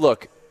mean,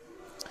 look,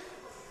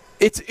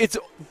 it's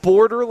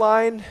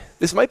borderline.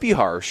 This might be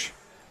harsh,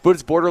 but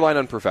it's borderline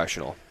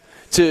unprofessional.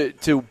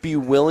 To be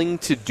willing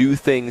to do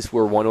things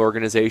for one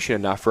organization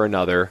and not for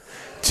another,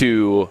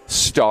 to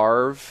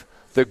starve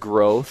the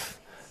growth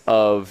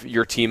of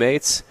your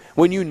teammates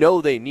when you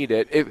know they need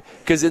it.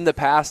 Because in the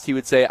past, he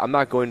would say, I'm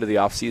not going to the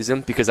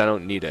offseason because I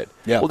don't need it.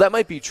 Yeah. Well, that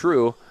might be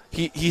true.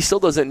 He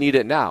still doesn't need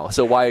it now.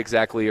 So why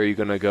exactly are you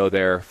going to go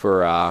there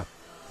for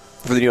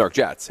for the New York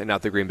Jets and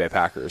not the Green Bay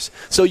Packers.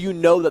 So you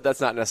know that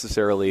that's not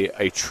necessarily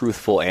a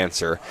truthful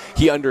answer.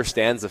 He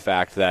understands the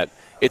fact that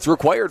it's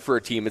required for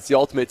a team. It's the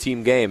ultimate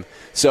team game.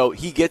 So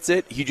he gets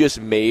it. He just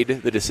made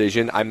the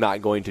decision, I'm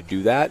not going to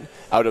do that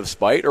out of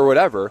spite or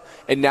whatever.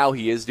 And now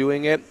he is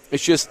doing it. It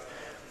just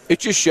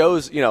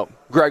shows,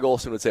 Greg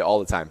Olsen would say all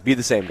the time, be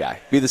the same guy.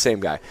 Be the same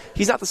guy.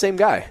 He's not the same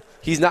guy.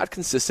 He's not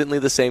consistently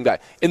the same guy.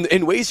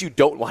 In ways you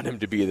don't want him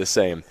to be the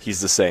same, he's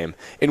the same.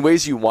 In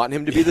ways you want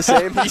him to be the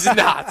same, he's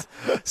not.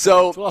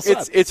 So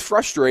it's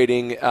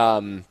frustrating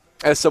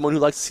as someone who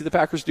likes to see the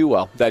Packers do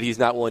well, that he's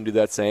not willing to do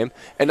that same.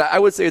 And I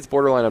would say it's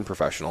borderline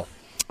unprofessional.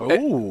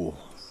 Oh.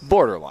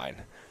 Borderline.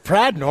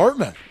 Brad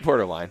Nortman.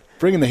 Borderline.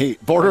 Bringing the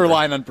heat.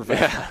 Borderline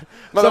unprofessional. Yeah.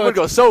 I wouldn't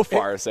go so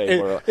far as saying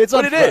borderline. It's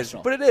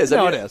unprofessional. But it is.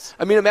 No, it is.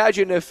 I mean,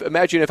 imagine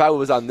if I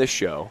was on this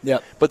show,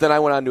 yep, but then I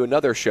went on to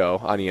another show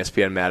on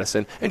ESPN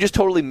Madison and just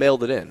totally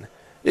mailed it in.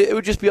 It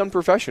would just be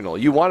unprofessional.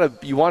 You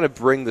want to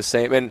bring the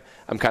same, and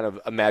I'm kind of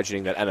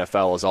imagining that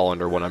NFL is all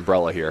under one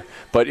umbrella here,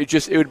 but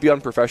it would be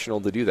unprofessional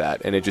to do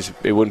that, and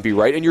it wouldn't be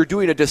right, and you're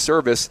doing a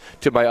disservice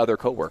to my other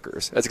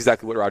coworkers. That's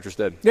exactly what Rodgers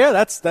did. Yeah,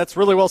 that's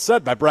really well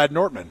said by Brad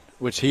Nortman,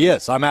 which he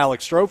is. I'm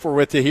Alex Strouf. We're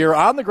with you here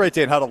on the Great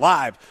Dane Huddle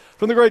live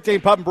from the Great Dane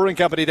Pub and Brewing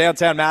Company,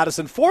 downtown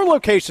Madison. 4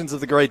 locations of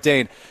the Great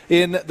Dane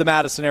in the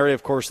Madison area.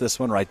 Of course, this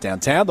one right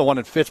downtown. The one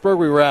in Fitchburg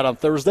we were at on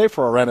Thursday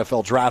for our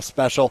NFL draft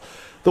special.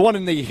 The one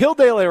in the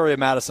Hilldale area of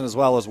Madison, as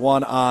well as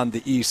one on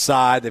the east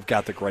side. They've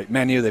got the great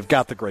menu. They've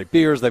got the great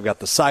beers. They've got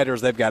the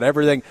ciders. They've got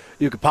everything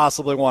you could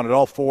possibly want at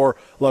all 4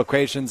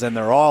 locations, and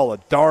they're all a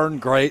darn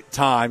great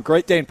time.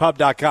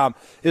 GreatDanePub.com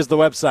is the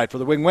website for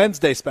the Wing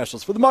Wednesday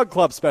specials, for the Mug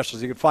Club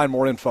specials. You can find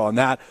more info on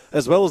that,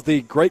 as well as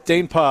the Great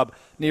Dane Pub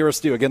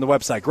nearest you. Again, the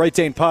website,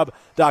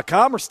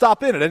 GreatDanePub.com, or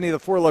stop in at any of the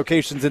 4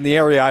 locations in the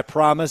area. I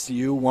promise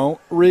you won't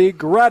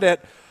regret it.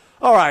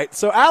 All right,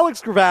 so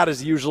Alex Gravatt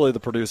is usually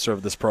the producer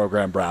of this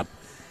program, Brad.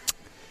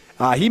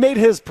 He made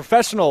his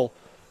professional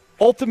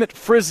Ultimate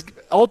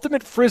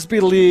Frisbee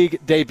League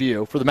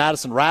debut for the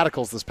Madison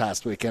Radicals this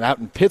past weekend out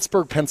in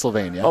Pittsburgh,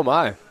 Pennsylvania. Oh,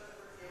 my. And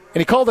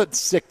he called it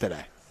sick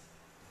today.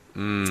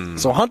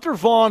 So Hunter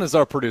Vaughn is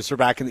our producer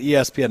back in the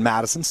ESPN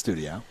Madison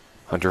studio.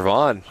 Hunter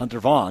Vaughn.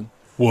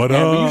 What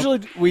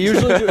up? We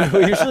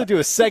usually do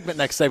a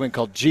next segment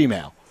called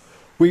Gmail.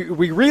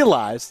 We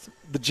realized,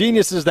 the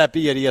geniuses that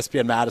be at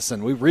ESPN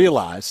Madison, we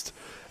realized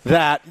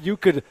that you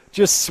could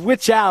just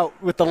switch out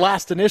with the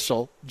last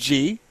initial,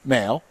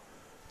 G-mail,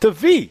 to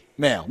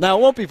V-mail. Now,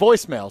 it won't be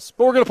voicemails,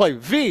 but we're going to play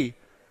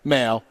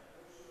V-mail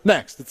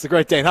next. It's the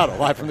Great Dane Huddle,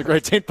 live from the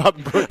Great Dane Pub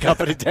and Brewing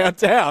Company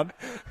downtown.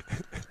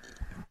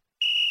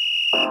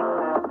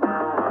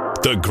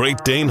 The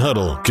Great Dane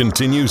Huddle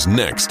continues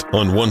next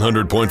on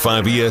 100.5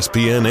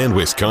 ESPN and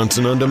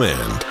Wisconsin On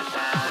Demand.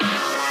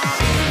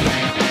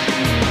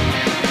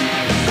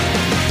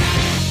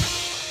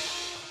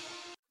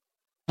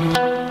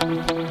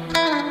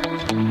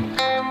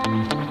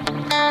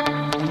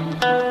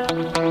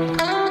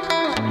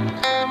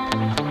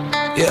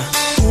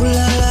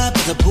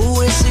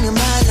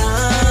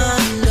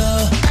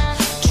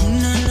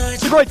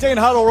 Great Dane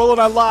Huddle rolling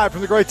on live from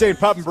the Great Dane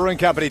Pub and Brewing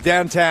Company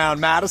downtown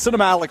Madison.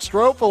 I'm Alex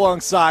Strouf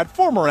alongside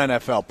former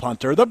NFL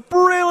punter, the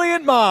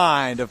brilliant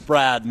mind of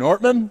Brad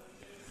Nortman.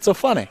 It's so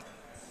funny.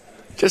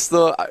 Just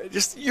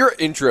your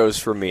intros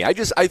for me. I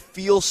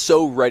feel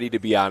so ready to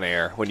be on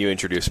air when you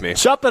introduce me.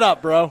 Chop it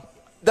up, bro.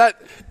 That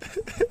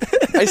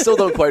I still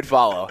don't quite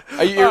follow.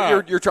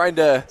 You're trying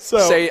to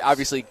say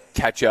obviously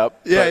catch up.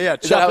 Yeah,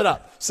 chop it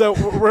up. So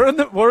we're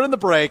in the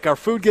break. Our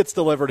food gets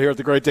delivered here at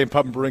the Great Dane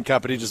Pub and Brewing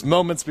Company just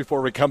moments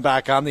before we come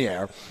back on the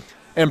air.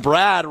 And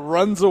Brad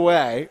runs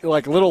away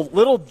like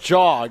little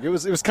jog. It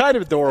was kind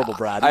of adorable,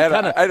 Brad. I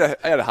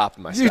had a hop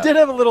in my step. You did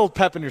have a little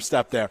pep in your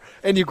step there.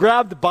 And you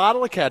grabbed the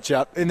bottle of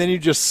ketchup, and then you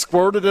just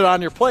squirted it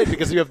on your plate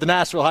because you have the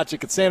Nashville hot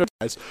chicken sandwich.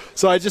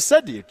 So I just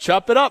said to you,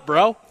 chop it up,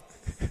 bro.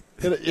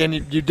 And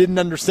you didn't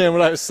understand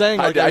what I was saying.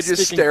 Like I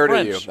just stared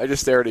at you.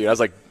 I was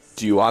like,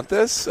 do you want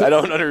this? I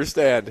don't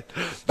understand.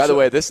 By the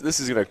way, this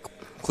is going to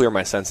clear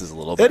my senses a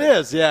little bit. It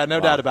is, yeah, no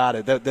doubt about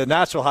it. The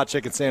Nashville hot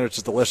chicken sandwich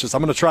is delicious.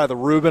 I'm going to try the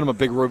Reuben. I'm a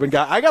big Reuben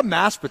guy. I got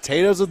mashed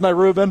potatoes with my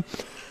Reuben.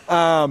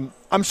 I'm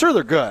sure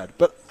they're good,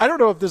 but I don't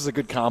know if this is a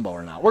good combo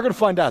or not. We're going to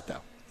find out,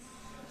 though.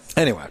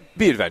 Anyway.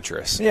 Be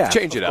adventurous. Yeah,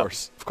 change it up.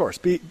 Of course.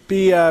 Be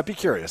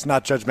curious,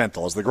 not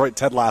judgmental, as the great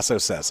Ted Lasso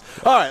says.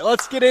 All right,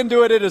 let's get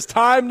into it. It is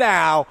time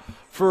now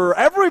for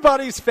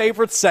everybody's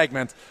favorite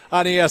segment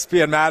on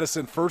ESPN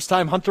Madison. First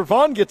time Hunter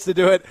Vaughn gets to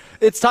do it.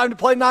 It's time to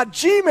play not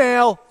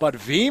Gmail, but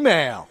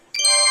V-mail.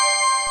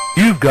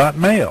 You've got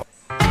mail.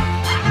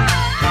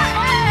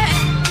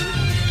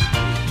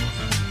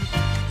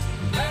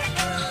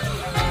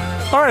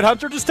 All right,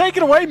 Hunter, just take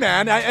it away,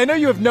 man. I know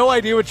you have no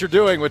idea what you're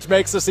doing, which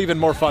makes this even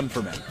more fun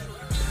for me.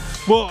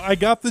 Well, I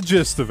got the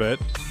gist of it.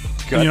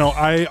 Good. You know,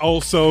 I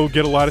also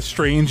get a lot of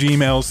strange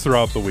emails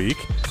throughout the week.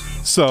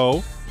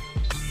 So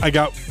I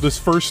got this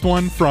first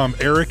one from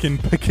Eric in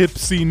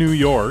Poughkeepsie, New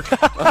York.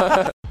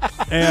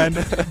 And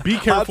be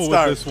careful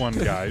with this one,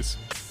 guys,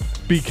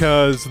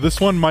 because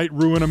this one might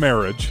ruin a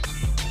marriage.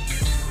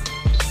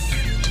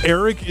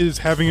 Eric is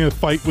having a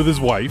fight with his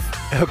wife.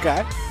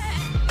 Okay.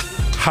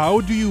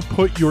 How do you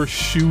put your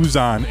shoes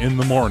on in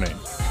the morning?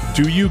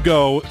 Do you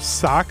go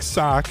sock,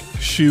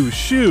 shoe,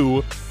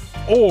 shoe,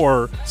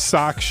 or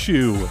sock,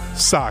 shoe?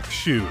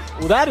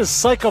 Well, that is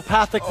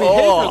psychopathic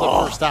behavior,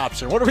 the first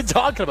option. What are we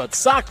talking about?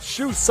 Sock,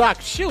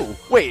 shoe.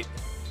 Wait.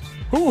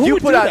 Who You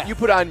would put do on that? you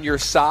put on your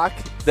sock,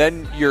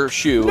 then your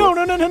shoe. No. Oh,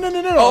 I'm saying okay,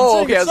 I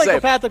was it's saying-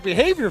 psychopathic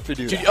behavior if you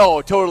do that.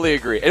 Oh, totally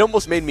agree. It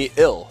almost made me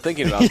ill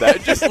thinking about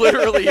that. Just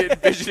literally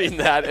envisioning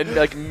that, and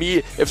like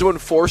me, if someone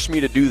forced me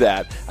to do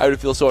that, I would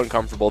feel so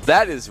uncomfortable.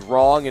 That is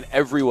wrong in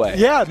every way.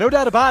 Yeah, no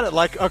doubt about it.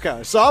 Like,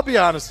 okay, so I'll be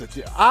honest with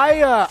you.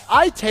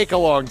 I take a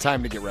long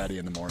time to get ready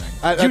in the morning.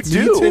 You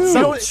do. You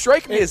don't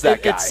strike me as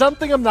that guy. It's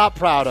something I'm not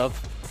proud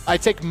of. I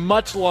take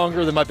much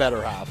longer than my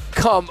better half.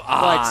 Come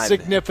on. Like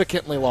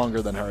significantly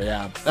longer than her,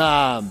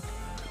 yeah.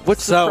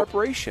 What's the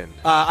preparation?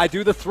 I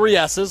do the 3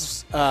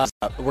 S's. We're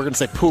going to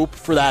say poop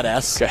for that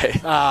S.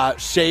 Okay.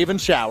 Shave and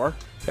shower.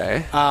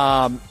 Okay.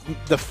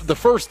 The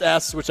first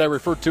S, which I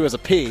referred to as a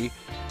P,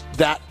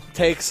 that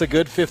takes a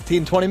good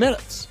 15, 20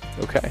 minutes.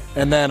 Okay.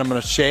 And then I'm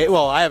going to shave.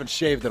 Well, I haven't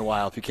shaved in a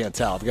while, if you can't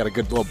tell. I've got a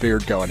good little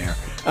beard going here.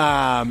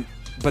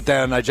 But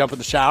then I jump in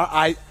the shower.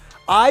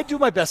 I do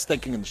my best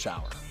thinking in the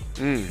shower.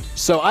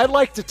 So I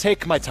like to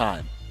take my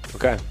time.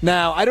 Okay.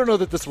 Now, I don't know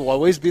that this will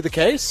always be the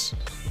case,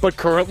 but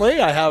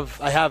currently I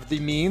have the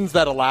means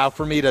that allow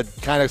for me to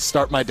kind of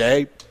start my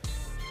day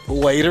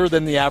later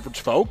than the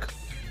average folk.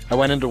 I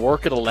went into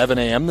work at 11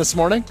 a.m. this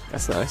morning.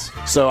 That's nice.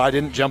 So I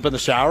didn't jump in the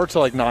shower till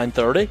like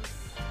 9:30,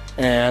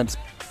 and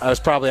I was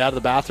probably out of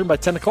the bathroom by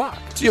 10 o'clock.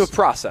 So you have a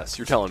process,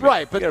 you're telling me.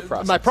 Right, You got a but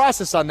process. my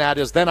process on that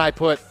is then I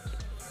put.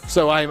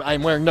 So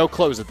I'm wearing no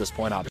clothes at this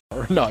point,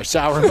 obviously. No, I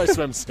shower in my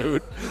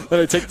swimsuit, then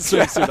I take the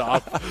swimsuit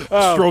off.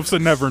 Strouf's a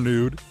never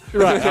nude.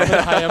 Right,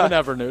 I am a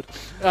never nude.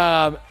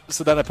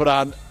 So then I put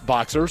on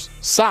boxers,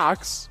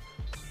 socks,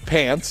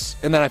 pants,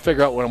 and then I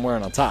figure out what I'm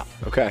wearing on top.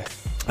 Okay.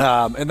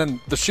 And then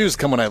the shoes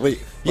come when I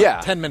leave. Like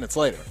Yeah. 10 minutes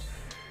later.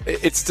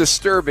 It's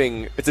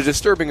disturbing. It's a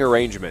disturbing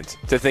arrangement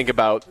to think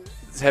about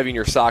having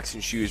your socks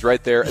and shoes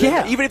right there. And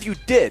Yeah. then even if you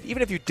did, you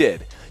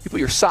put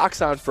your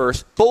socks on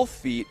first, both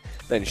feet,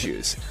 then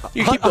shoes.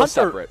 You keep those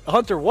separate.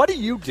 Hunter, what do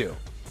you do?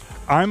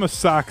 I'm a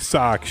sock,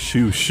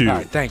 shoe. All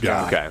right, thank guy.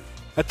 God. Okay.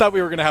 I thought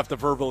we were going to have to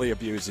verbally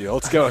abuse you.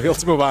 Let's go.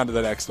 Let's move on to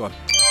the next one.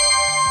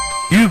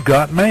 You've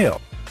got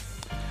mail.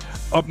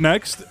 Up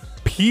next,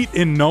 Pete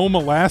in Nome,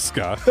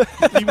 Alaska.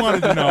 He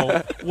wanted to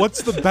know,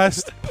 what's the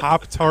best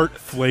Pop-Tart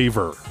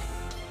flavor?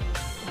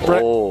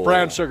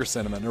 Brown sugar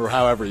cinnamon, or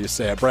however you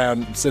say it.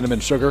 Brown cinnamon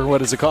sugar.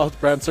 What is it called?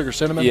 Brown sugar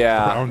cinnamon?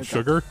 Yeah. Brown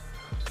sugar?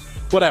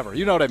 Whatever.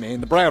 You know what I mean.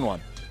 The brown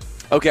one.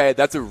 Okay,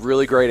 that's a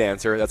really great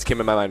answer. That's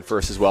came in my mind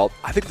first as well.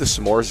 I think the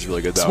s'mores is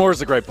really good, though. S'mores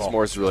is a great ball.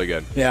 S'mores is really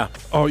good. Yeah.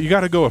 Oh, you got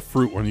to go a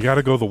fruit one. You got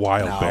to go the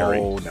wild berry.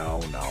 No.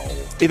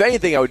 If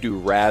anything, I would do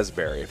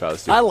raspberry if I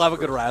was doing I love a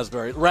good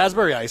raspberry.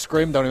 Raspberry ice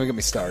cream. Don't even get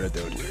me started,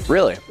 dude.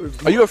 Really?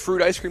 Are you a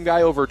fruit ice cream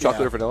guy over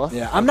chocolate or vanilla?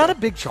 Yeah. I'm not a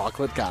big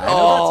chocolate guy.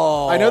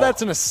 I know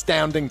that's an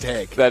astounding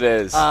take. That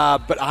is.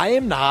 But I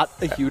am not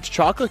a huge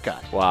chocolate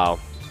guy. Wow.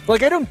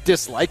 Like, I don't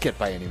dislike it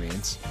by any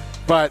means.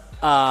 But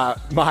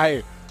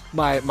my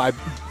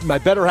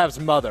better half's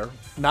mother,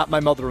 not my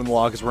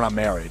mother-in-law because we're not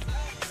married,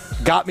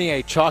 got me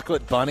a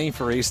chocolate bunny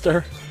for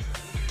Easter.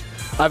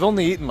 I've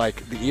only eaten,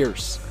 like, the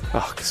ears.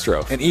 Oh,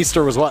 Strouf. And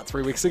Easter was, what,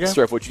 3 weeks ago?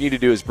 Strouf, what you need to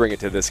do is bring it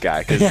to this guy.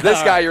 Because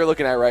this guy you're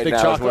looking at right Big now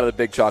is chocolate. one of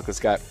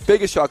the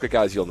biggest chocolate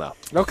guys you'll know.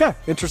 Okay,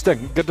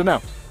 interesting. Good to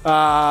know.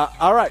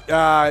 All right.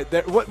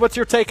 What's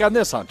your take on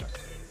this, Hunter?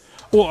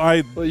 Well,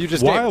 you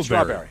just named wild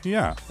strawberry.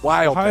 Yeah.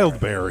 Wild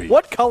berry.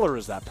 What color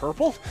is that?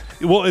 Purple?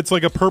 Well, it's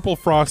like a purple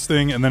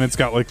frosting, and then it's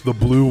got like the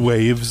blue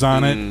waves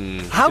on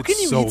it. How can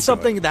It's you so eat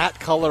something that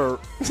color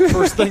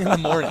first thing in the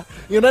morning?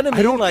 You know what I mean?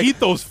 I don't like, eat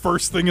those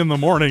first thing in the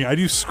morning. I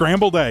do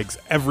scrambled eggs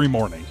every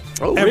morning.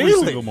 Oh, every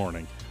really? single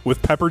morning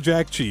with pepper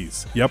jack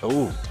cheese. Yep.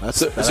 Ooh,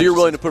 So you're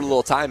willing to put a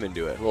little time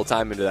into it, a little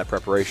time into that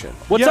preparation.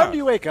 What Yeah. time do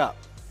you wake up?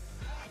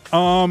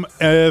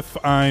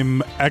 If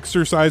I'm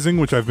exercising,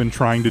 which I've been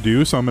trying to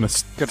do, so I'm going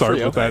to Good start for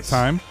you. with that Nice.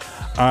 time.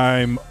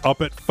 I'm up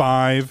at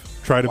 5,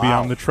 try to be Wow.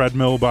 on the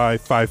treadmill by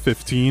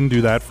 5:15, do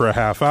that for a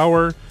half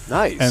hour.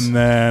 Nice. And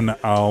then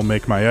I'll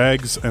make my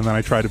eggs, and then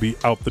I try to be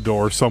out the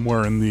door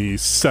somewhere in the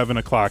 7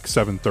 o'clock,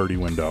 7:30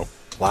 window.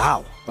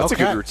 Wow, That's a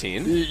good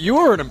routine. You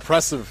are an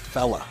impressive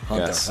fella,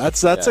 Hunter. Yes.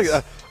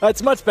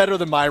 That's much better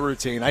than my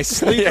routine. I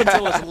sleep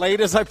until as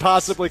late as I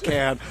possibly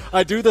can.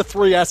 I do the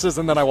 3 S's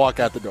and then I walk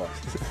out the door.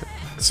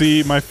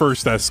 See, my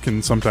first S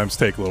can sometimes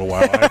take a little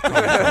while. All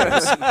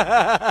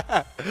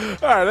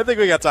right, I think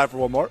we got time for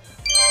one more.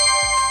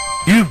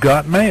 You've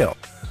got mail.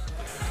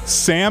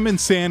 Sam in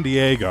San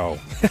Diego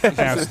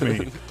asked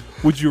me,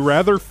 would you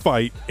rather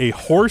fight a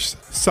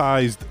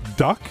horse-sized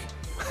duck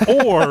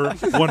or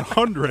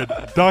 100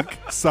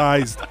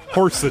 duck-sized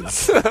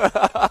horses?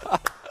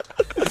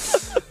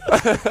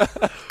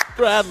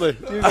 Bradley,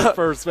 you go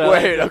first,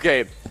 man.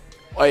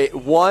 Wait,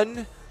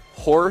 one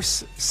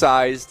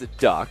horse-sized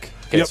duck.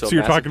 Okay, Yep, so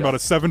you're massive talking about a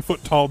duck.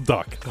 7-foot tall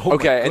duck.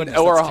 Okay, and goodness,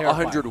 or that's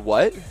 100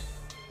 what?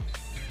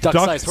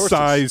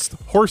 duck-sized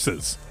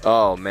horses.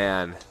 Oh,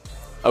 man.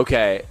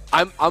 Okay,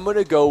 I'm going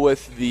to go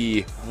with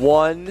the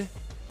one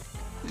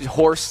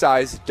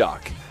horse-sized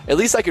duck. At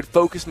least I could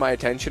focus my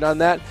attention on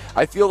that.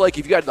 I feel like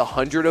if you got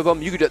 100 of them,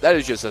 that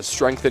is just a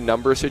strength in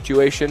numbers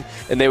situation,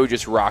 and they would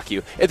just rock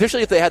you.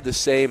 Especially if they had the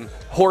same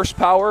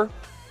horsepower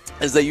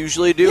as they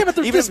usually do. Yeah, but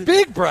they're this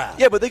big, Brad.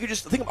 Yeah, but they could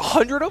just think of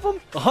 100 of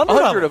them.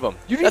 100 of them.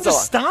 You need to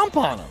stomp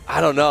on them.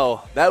 I don't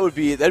know. That'd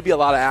be a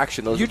lot of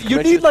action. You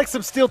need like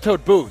some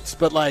steel-toed boots,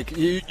 but like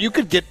you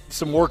could get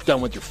some work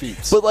done with your feet.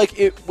 But like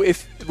if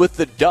with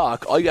the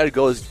duck, all you got to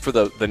go is for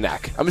the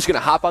neck. I'm just gonna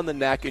hop on the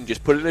neck and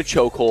just put it in a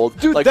chokehold,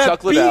 dude, like that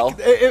Chuck Liddell.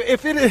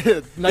 If it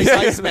is nice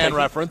Iceman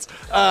reference,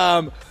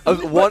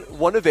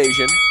 one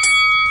evasion,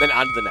 then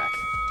onto the neck.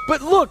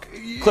 But look,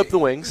 clip the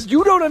wings.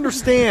 You don't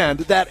understand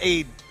that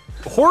a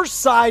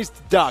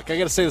horse-sized duck, I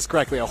got to say this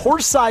correctly, a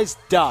horse-sized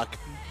duck,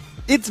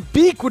 its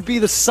beak would be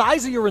the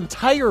size of your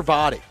entire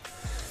body.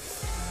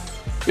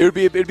 It'd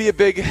be a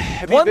big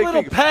one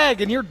little peg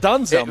and you're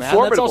donezo, man.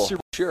 Formidable, that's all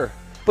sure.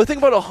 But think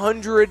about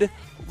 100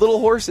 little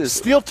horses.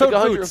 Steel-toed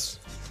boots.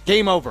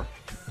 Game over.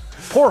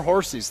 Poor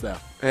horsies, though.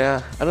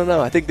 Yeah, I don't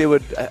know. I think they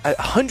would.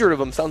 100 of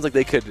them sounds like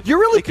they could. You're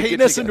really painting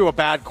us into a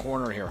bad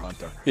corner here,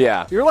 Hunter.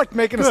 Yeah, you're like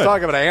making us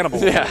talk about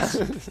animals. Yeah.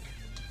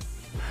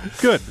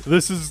 Good.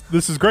 This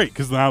is great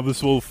because now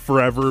this will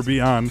forever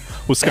be on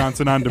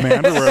Wisconsin On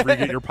Demand or wherever you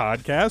get your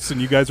podcasts, and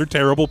you guys are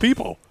terrible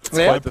people.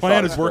 My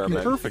plan is working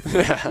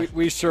perfectly. Yeah.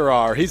 We sure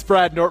are. He's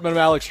Brad Nortman,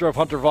 Alex Strouf,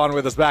 Hunter Vaughn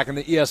with us back in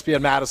the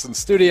ESPN Madison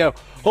studio.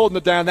 Holding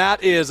it down,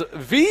 that is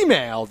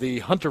V-Mail, the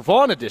Hunter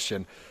Vaughn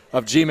edition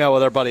of Gmail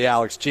with our buddy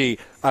Alex G.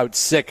 out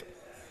sick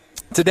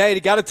today.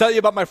 Got to tell you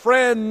about my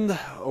friend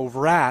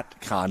over at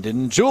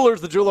Condon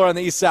Jewelers, the jeweler on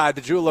the east side,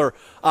 the jeweler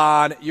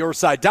on your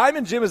side.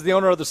 Diamond Jim is the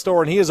owner of the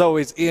store, and he is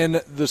always in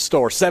the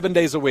store 7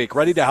 days a week,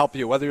 ready to help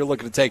you, whether you're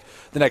looking to take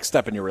the next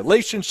step in your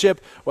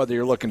relationship, whether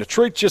you're looking to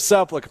treat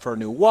yourself, looking for a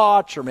new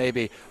watch, or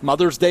maybe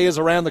Mother's Day is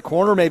around the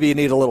corner, maybe you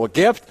need a little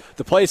gift.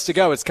 The place to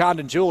go is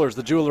Condon Jewelers,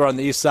 the jeweler on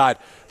the east side,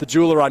 the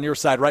jeweler on your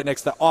side, right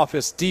next to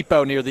Office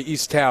Depot near the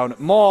Easttown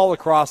Mall,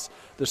 across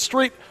the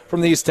street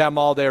from the Easttown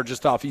Mall there,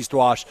 just off East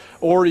Wash.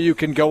 Or you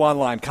can go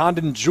online,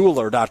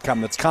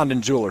 condonjeweler.com. That's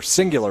Condon Jeweler,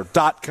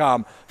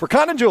 singular.com. For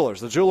Condon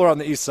Jewelers, the jeweler on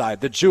the east side,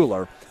 the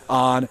jeweler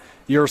on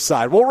your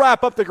side. We'll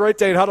wrap up the Great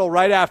Dane Huddle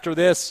right after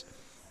this.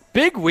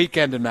 Big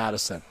weekend in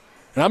Madison.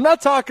 And I'm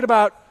not talking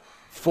about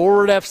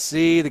Forward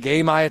FC, the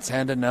game I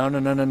attended. No.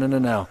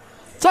 I'm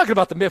talking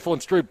about the Mifflin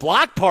Street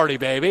Block Party,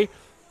 baby.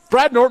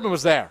 Brad Nortman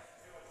was there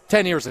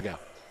 10 years ago.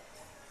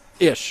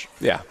 Ish.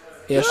 Yeah.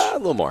 Ish. A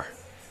little more.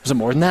 Was it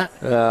more than that?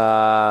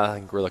 I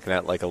think we're looking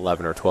at like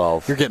 11 or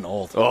 12. You're getting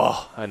old.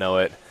 Oh, I know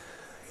it.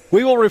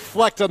 We will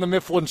reflect on the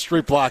Mifflin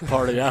Street Block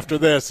Party after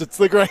this. It's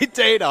the Great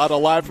Dane Huddle,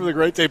 live from the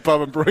Great Dane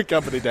Pub and Brewing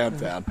Company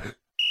downtown.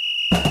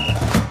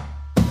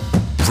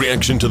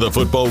 Reaction to the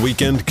football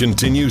weekend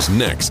continues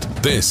next.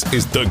 This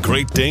is the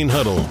Great Dane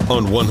Huddle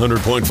on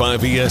 100.5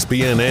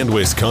 ESPN and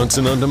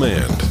Wisconsin On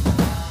Demand.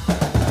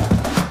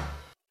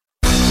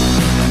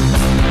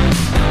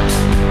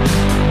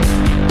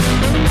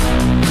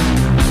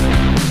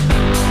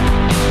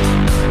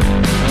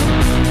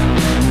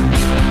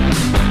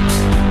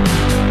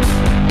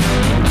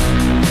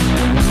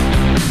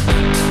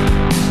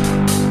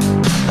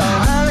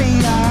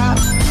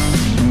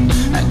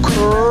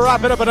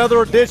 Wrapping up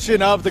another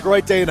edition of the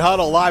Great Dane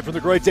Huddle, live from the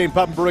Great Dane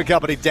Pub and Brewing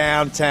Company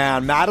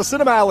downtown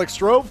Madison. I'm Alex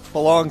Strouf,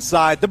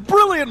 alongside the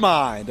brilliant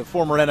mind of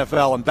former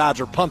NFL and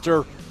Badger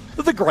punter,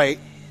 the great,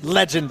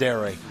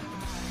 legendary,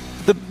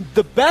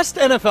 the best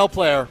NFL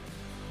player,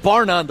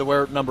 bar none, to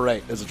wear number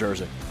 8 as a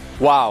jersey.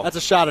 Wow. That's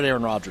a shot at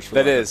Aaron Rodgers.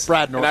 That is.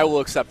 Brad Nortman. And I will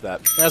accept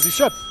that. As he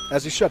should.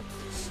 As he should.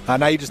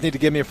 Now you just need to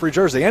give me a free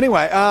jersey.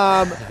 Anyway,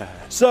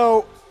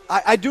 so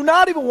I do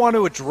not even want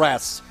to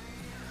address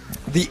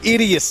the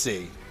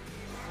idiocy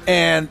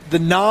and the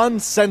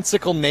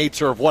nonsensical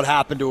nature of what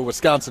happened to a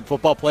Wisconsin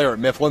football player at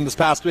Mifflin this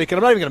past week. And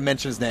I'm not even going to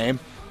mention his name.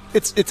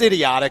 It's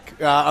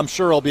idiotic. I'm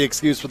sure he'll be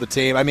excused for the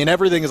team. I mean,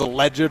 everything is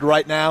alleged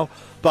right now,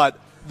 but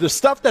the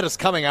stuff that is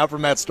coming out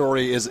from that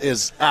story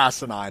is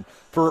asinine.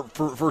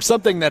 For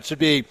something that should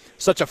be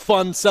such a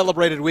fun,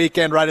 celebrated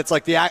weekend, right? It's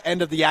like the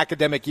end of the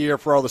academic year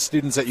for all the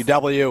students at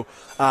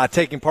UW,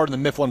 taking part in the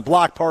Mifflin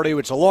Block Party,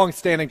 which is a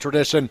long-standing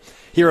tradition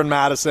here in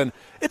Madison.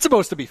 It's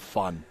supposed to be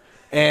fun.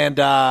 And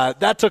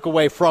that took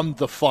away from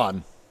the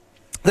fun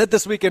that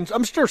this weekend,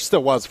 I'm sure,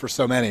 still was for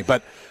so many.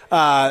 But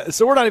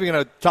so we're not even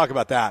going to talk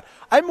about that.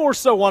 I more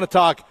so want to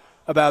talk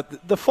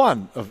about the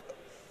fun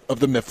of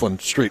the Mifflin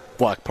Street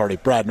Block Party.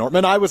 Brad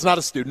Nortman. I was not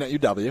a student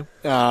at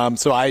UW,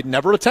 so I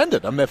never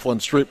attended a Mifflin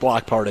Street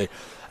Block Party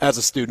as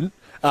a student.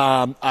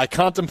 I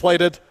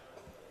contemplated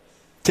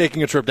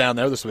taking a trip down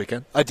there this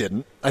weekend. I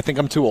didn't. I think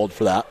I'm too old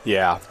for that.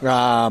 Yeah.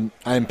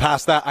 I am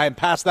past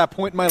that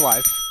point in my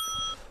life.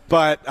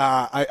 But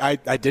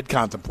I did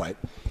contemplate.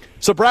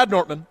 So, Brad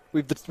Nortman,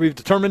 we've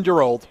determined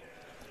you're old.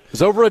 It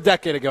was over a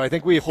decade ago. I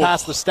think we have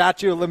passed the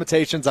statute of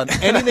limitations on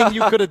anything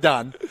you could have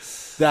done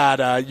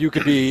that you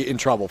could be in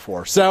trouble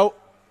for. So,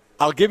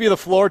 I'll give you the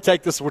floor.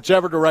 Take this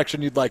whichever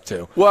direction you'd like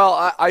to.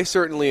 Well, I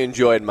certainly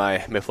enjoyed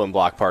my Mifflin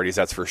block parties,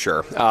 that's for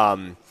sure.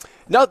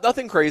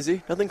 Nothing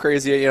crazy.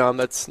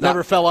 That's not,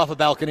 Never fell off a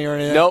balcony or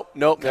anything? Nope.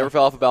 Okay. Never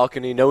fell off a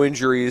balcony. No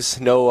injuries.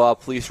 No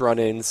police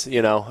run-ins.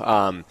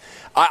 All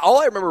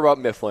I remember about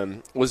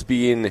Mifflin was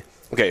being,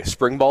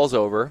 spring ball's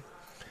over.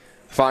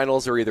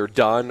 Finals are either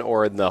done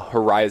or in the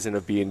horizon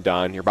of being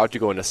done. You're about to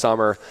go into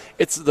summer.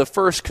 It's the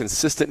first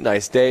consistent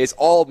nice days.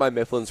 All of my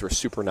Mifflins were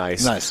super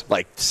nice.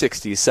 Like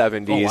 60s,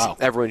 70s. Oh, wow.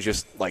 Everyone's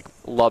just,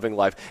 loving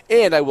life.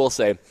 And I will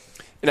say,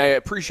 and I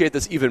appreciate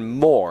this even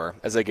more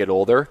as I get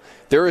older,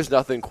 there is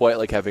nothing quite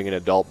like having an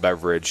adult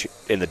beverage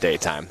in the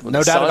daytime. When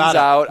no the doubt sun's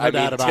about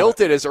out, it. Tilt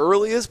it as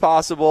early as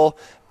possible.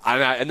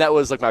 And that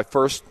was, my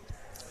first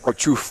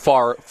true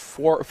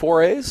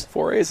forays,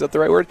 is that the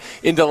right word?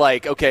 Into,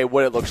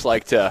 what it looks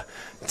like to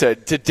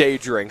day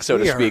drink, so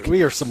to speak.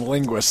 We are some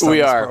linguists on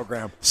this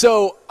program.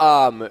 So,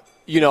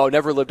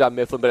 never lived on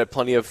Mifflin, but had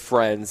plenty of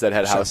friends that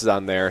had houses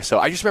on there. So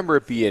I just remember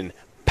it being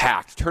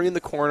packed, turning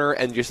the corner,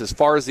 and just as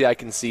far as the eye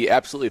can see,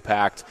 absolutely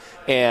packed.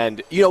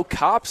 And,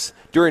 cops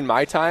during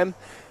my time,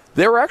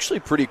 they were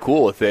actually pretty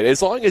cool with it.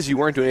 As long as you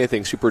weren't doing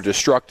anything super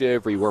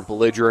destructive or you weren't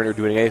belligerent or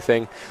doing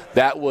anything,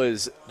 that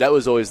was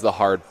always the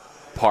hard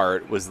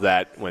part, was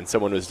that when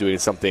someone was doing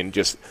something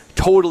just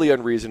totally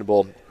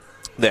unreasonable,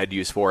 they had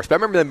use force. But I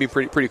remember them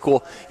being pretty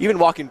cool, even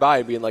walking by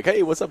and being like,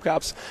 hey, what's up,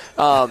 cops?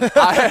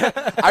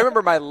 I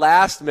remember my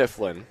last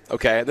Mifflin,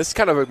 and this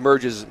kind of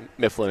merges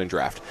Mifflin and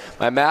draft.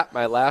 My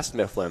last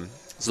Mifflin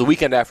was the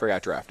weekend after I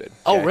got drafted. Okay?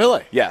 Oh,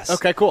 really? Yes.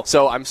 Okay, cool.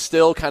 So I'm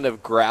still kind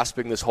of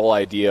grasping this whole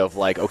idea of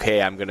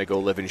I'm going to go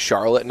live in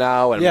Charlotte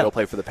now, and I'm going to go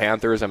play for the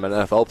Panthers. I'm an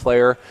NFL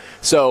player.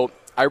 So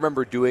I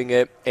remember doing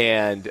it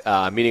and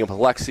meeting up with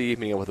Lexi,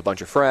 meeting up with a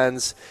bunch of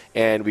friends,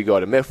 and we go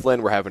to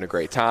Mifflin. We're having a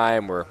great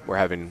time. We're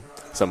having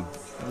some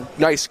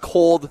nice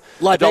cold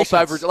adult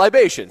beverage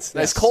libations.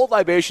 Nice cold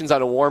libations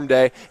on a warm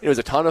day. It was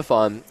a ton of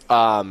fun.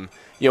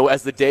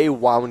 As the day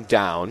wound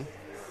down,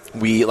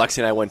 Lexi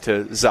and I went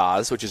to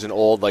Zaz, which is an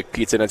old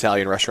pizza and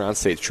Italian restaurant on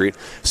State Street.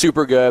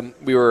 Super good.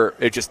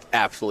 It just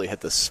absolutely hit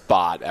the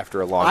spot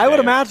after a long day. I would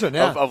imagine,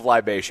 of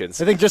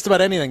libations. I think just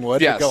about anything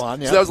would. Yes. Go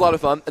on. Yeah. So that was a lot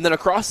of fun. And then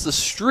across the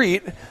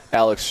street,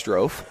 Alex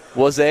Strouf,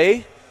 was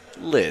a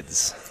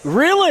Lids.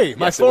 Really?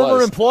 My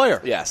former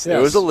employer. Yes. It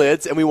was a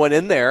Lids, and we went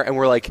in there, and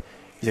we're like,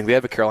 you think they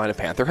have a Carolina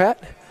Panther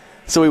hat?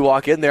 So we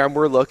walk in there, and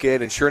we're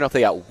looking, and sure enough,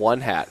 they got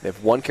one hat. They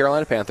have one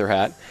Carolina Panther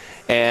hat.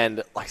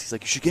 And Lexi's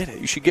like, you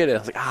should get it. I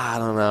was like, I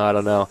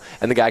don't know.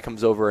 And the guy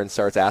comes over and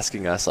starts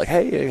asking us,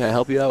 hey, can I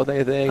help you out with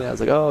anything? And I was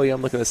like, oh, yeah,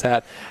 I'm looking at this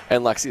hat.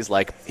 And Lexi's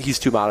like, he's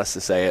too modest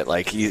to say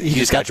it. He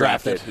just got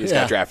drafted. He just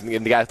got drafted.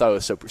 And the guy thought it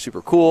was super,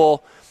 super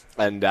cool.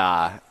 And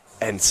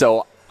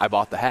so I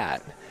bought the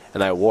hat,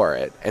 and I wore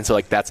it. And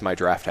so, that's my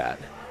draft hat.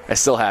 I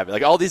still have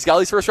it. All these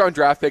first-round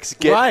draft picks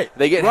get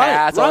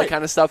hats, all that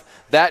kind of stuff.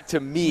 That, to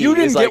me, you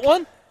didn't get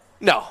one?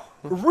 No.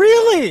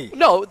 Really?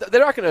 No,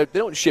 they're not going to – they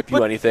don't ship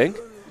you anything.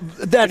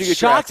 That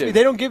shocks me.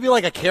 They don't give you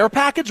a care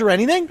package or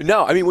anything?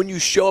 No, when you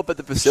show up at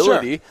the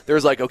facility,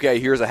 there's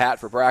here's a hat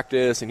for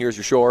practice, and here's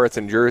your shorts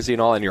and jersey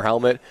and all, and your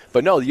helmet.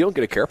 But no, you don't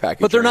get a care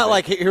package. But they're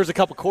not here's a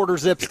couple quarter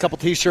zips, a couple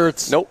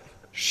T-shirts. Nope.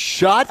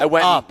 Shut I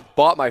went up. And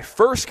bought my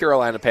first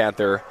Carolina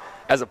Panther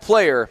as a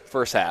player,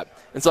 first hat.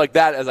 And so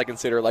that, as I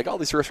consider, all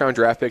these first-round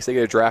draft picks, they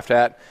get a draft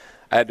hat.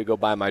 I had to go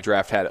buy my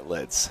draft hat at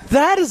Lids.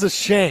 That is a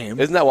shame.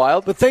 Isn't that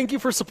wild? But thank you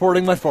for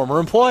supporting my former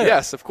employer.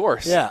 Yes, of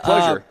course. Yeah.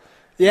 Pleasure.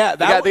 Yeah,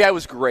 the guy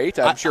was great.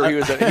 I'm sure he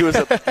was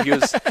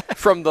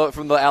from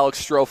the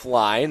Alex Strouf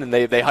line, and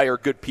they hire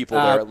good people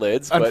there at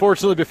Lids.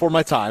 Unfortunately, before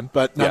my time,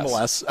 but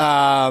nonetheless,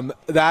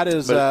 that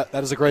is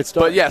a great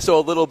story. But yeah, so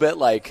a little bit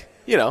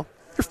you're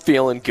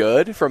feeling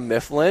good from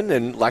Mifflin,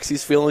 and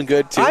Lexi's feeling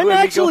good too. I'm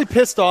actually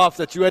pissed off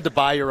that you had to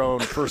buy your own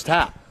first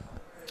hat.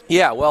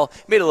 Yeah, well,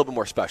 it made it a little bit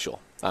more special.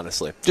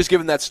 Honestly, just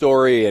given that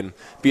story and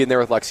being there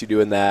with Lexi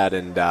doing that,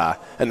 and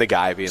the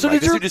guy being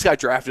this dude just got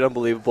drafted,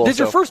 unbelievable. Did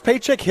your first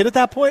paycheck hit at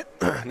that point?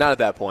 Not at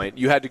that point.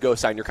 You had to go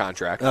sign your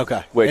contract.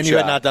 Okay, and you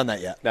had not done that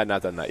yet.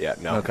 Not done that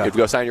yet. No. Okay. You have to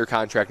go sign your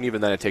contract, and even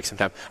then, it takes some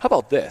time. How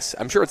about this?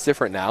 I'm sure it's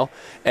different now,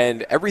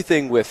 and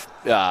everything with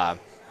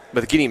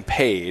getting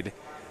paid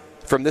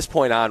from this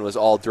point on was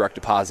all direct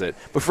deposit.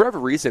 But for whatever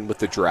reason, with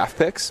the draft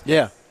picks,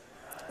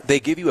 they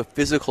give you a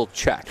physical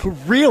check.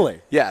 Really?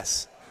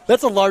 Yes.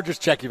 That's the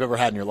largest check you've ever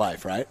had in your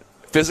life, right?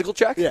 Physical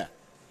check? Yeah.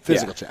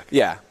 Physical check.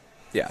 Yeah.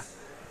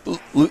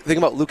 Think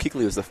about Luke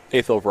Kuechly was the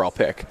 8th overall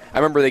pick. I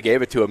remember they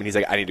gave it to him, and he's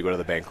like, I need to go to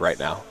the bank right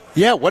now.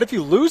 Yeah, what if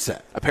you lose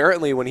it?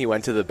 Apparently, when he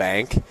went to the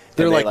bank,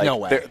 they're like, no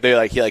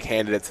way. He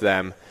handed it to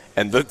them,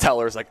 and the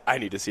teller's like, I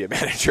need to see a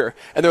manager.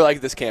 And they're like,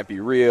 this can't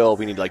be real.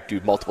 We need to do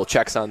multiple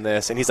checks on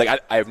this. And he's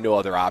like, I have no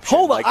other option.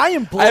 Hold on, I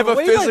am blown I have a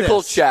away by physical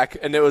this. check,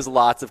 and there was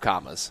lots of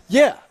commas.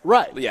 Yeah,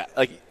 right. Yeah,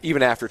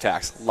 even after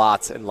tax,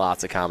 lots and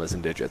lots of commas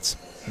and digits.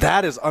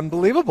 That is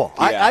unbelievable.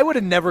 Yeah. I would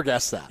have never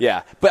guessed that.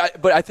 Yeah,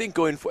 but I think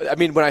going forward,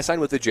 when I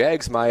signed with the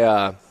Jags,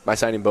 my My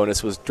signing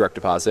bonus was direct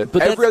deposit.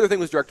 But every other thing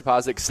was direct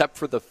deposit except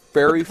for the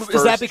very first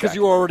Is that because check.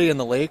 you were already in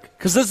the league?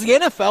 Because does the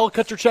NFL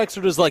cut your checks,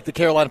 or does like the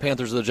Carolina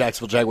Panthers or the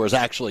Jacksonville Jaguars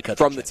actually cut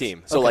from your the checks?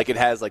 team? So like it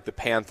has like the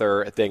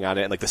Panther thing on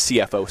it and like the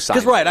CFO sign.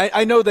 Because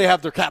I know they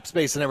have their cap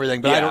space and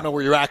everything, but I Yeah. don't know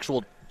where your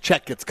actual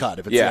check gets cut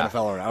if it's the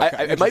NFL or not.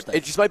 Okay,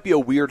 it just might be a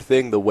weird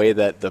thing the way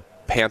that the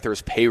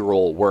Panthers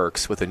payroll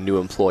works with a new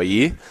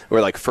employee,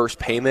 where like first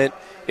payment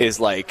is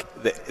like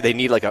they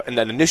need like an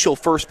initial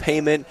first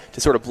payment to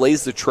sort of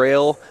blaze the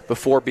trail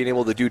before being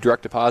able to do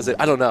direct deposit.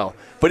 I don't know,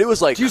 but it was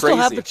like Do you crazy.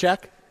 still have the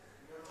check?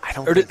 I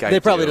don't Or think I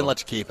they probably do. didn't let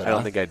you keep it. I don't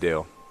huh? think I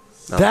do.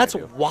 That's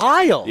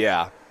wild.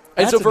 Yeah.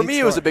 And That's so a for neat me,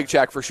 it was a story. big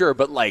check for sure.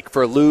 But like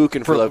for Luke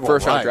and for the Well,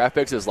 first round right. draft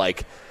picks, it was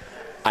like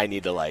I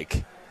need to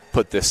like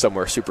put this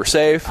somewhere super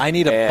safe. I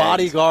need a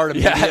bodyguard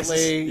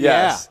immediately.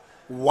 Yes.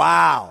 Yeah.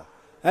 Wow.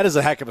 That is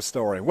a heck of a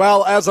story.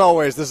 Well, as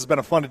always, this has been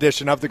a fun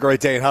edition of the Great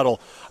Dane Huddle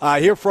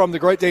here from the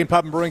Great Dane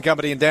Pub and Brewing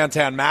Company in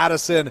downtown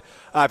Madison.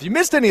 If you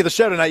missed any of the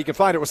show tonight, you can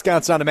find it at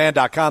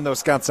WisconsinOnDemand.com, the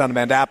Wisconsin On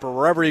Demand app, or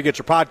wherever you get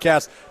your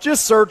podcasts.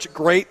 Just search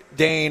Great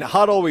Dane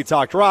Huddle. We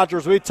talked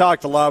Rodgers. We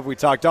talked Love. We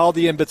talked all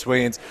the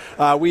in-betweens.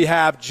 We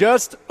have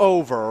just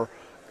over,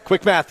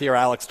 quick math here,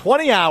 Alex,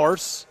 20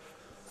 hours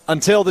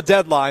until the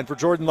deadline for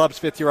Jordan Love's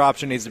fifth-year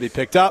option needs to be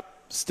picked up.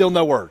 Still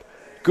no word.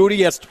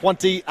 Goody has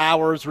 20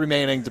 hours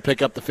remaining to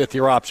pick up the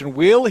fifth-year option.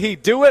 Will he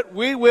do it?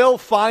 We will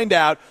find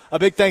out. A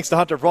big thanks to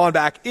Hunter Vaughn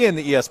back in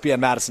the ESPN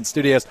Madison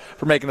studios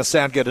for making us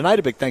sound good tonight.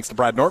 A big thanks to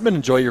Brad Nortman.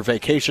 Enjoy your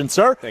vacation,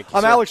 sir. Thank you,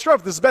 I'm sir. Alex Strouf.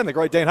 This has been the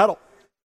Great Dane Huddle.